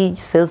সময় দেখি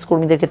সেলস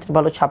কর্মীদের ক্ষেত্রে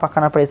ভালো,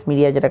 ছাপাখানা প্রেস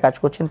মিডিয়া যারা কাজ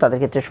করছেন তাদের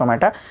ক্ষেত্রে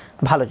সময়টা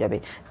ভালো যাবে।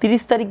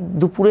 30 তারিখ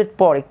দুপুরের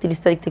পর 31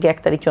 তারিখ থেকে 1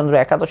 তারিখ চন্দ্র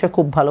একাদশে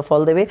খুব ভালো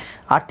ফল দেবে,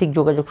 আর্থিক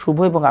যোগাযোগ শুভ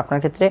এবং আপনার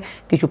ক্ষেত্রে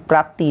কিছু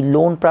প্রাপ্তি,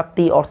 লোন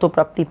প্রাপ্তি,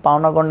 অর্থপ্রাপ্তি,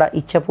 পাওনা গণ্ডা,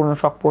 ইচ্ছা পূরণ,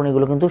 শখ পূরণ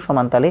এগুলো কিন্তু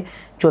সমান তালে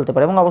চলতে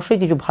পারে এবং অবশ্যই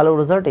কিছু ভালো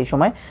রেজাল্ট এই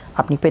সময়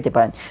আপনি পেতে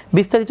পারেন।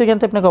 বিস্তারিত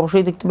জানতে আপনাকে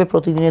অবশ্যই দেখতে হবে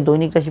প্রতিদিনের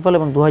দৈনিক রাশিফল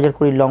এবং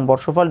 2020 লং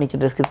বর্ষফল, নিচে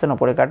ডেসক্রিপশন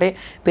ওপরে কাটে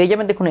পেয়ে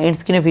যাবেন। দেখুন এন্ড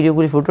স্ক্রিনে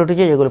ভিডিওগুলি ফুটে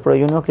উঠেছে, যেগুলো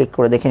প্রয়োজনীয় ক্লিক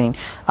করে দেখে নিন।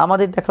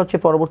 আমাদের দেখা হচ্ছে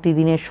পরবর্তী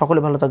দিনে। সকলে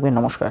ভালো থাকবেন,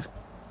 নমস্কার।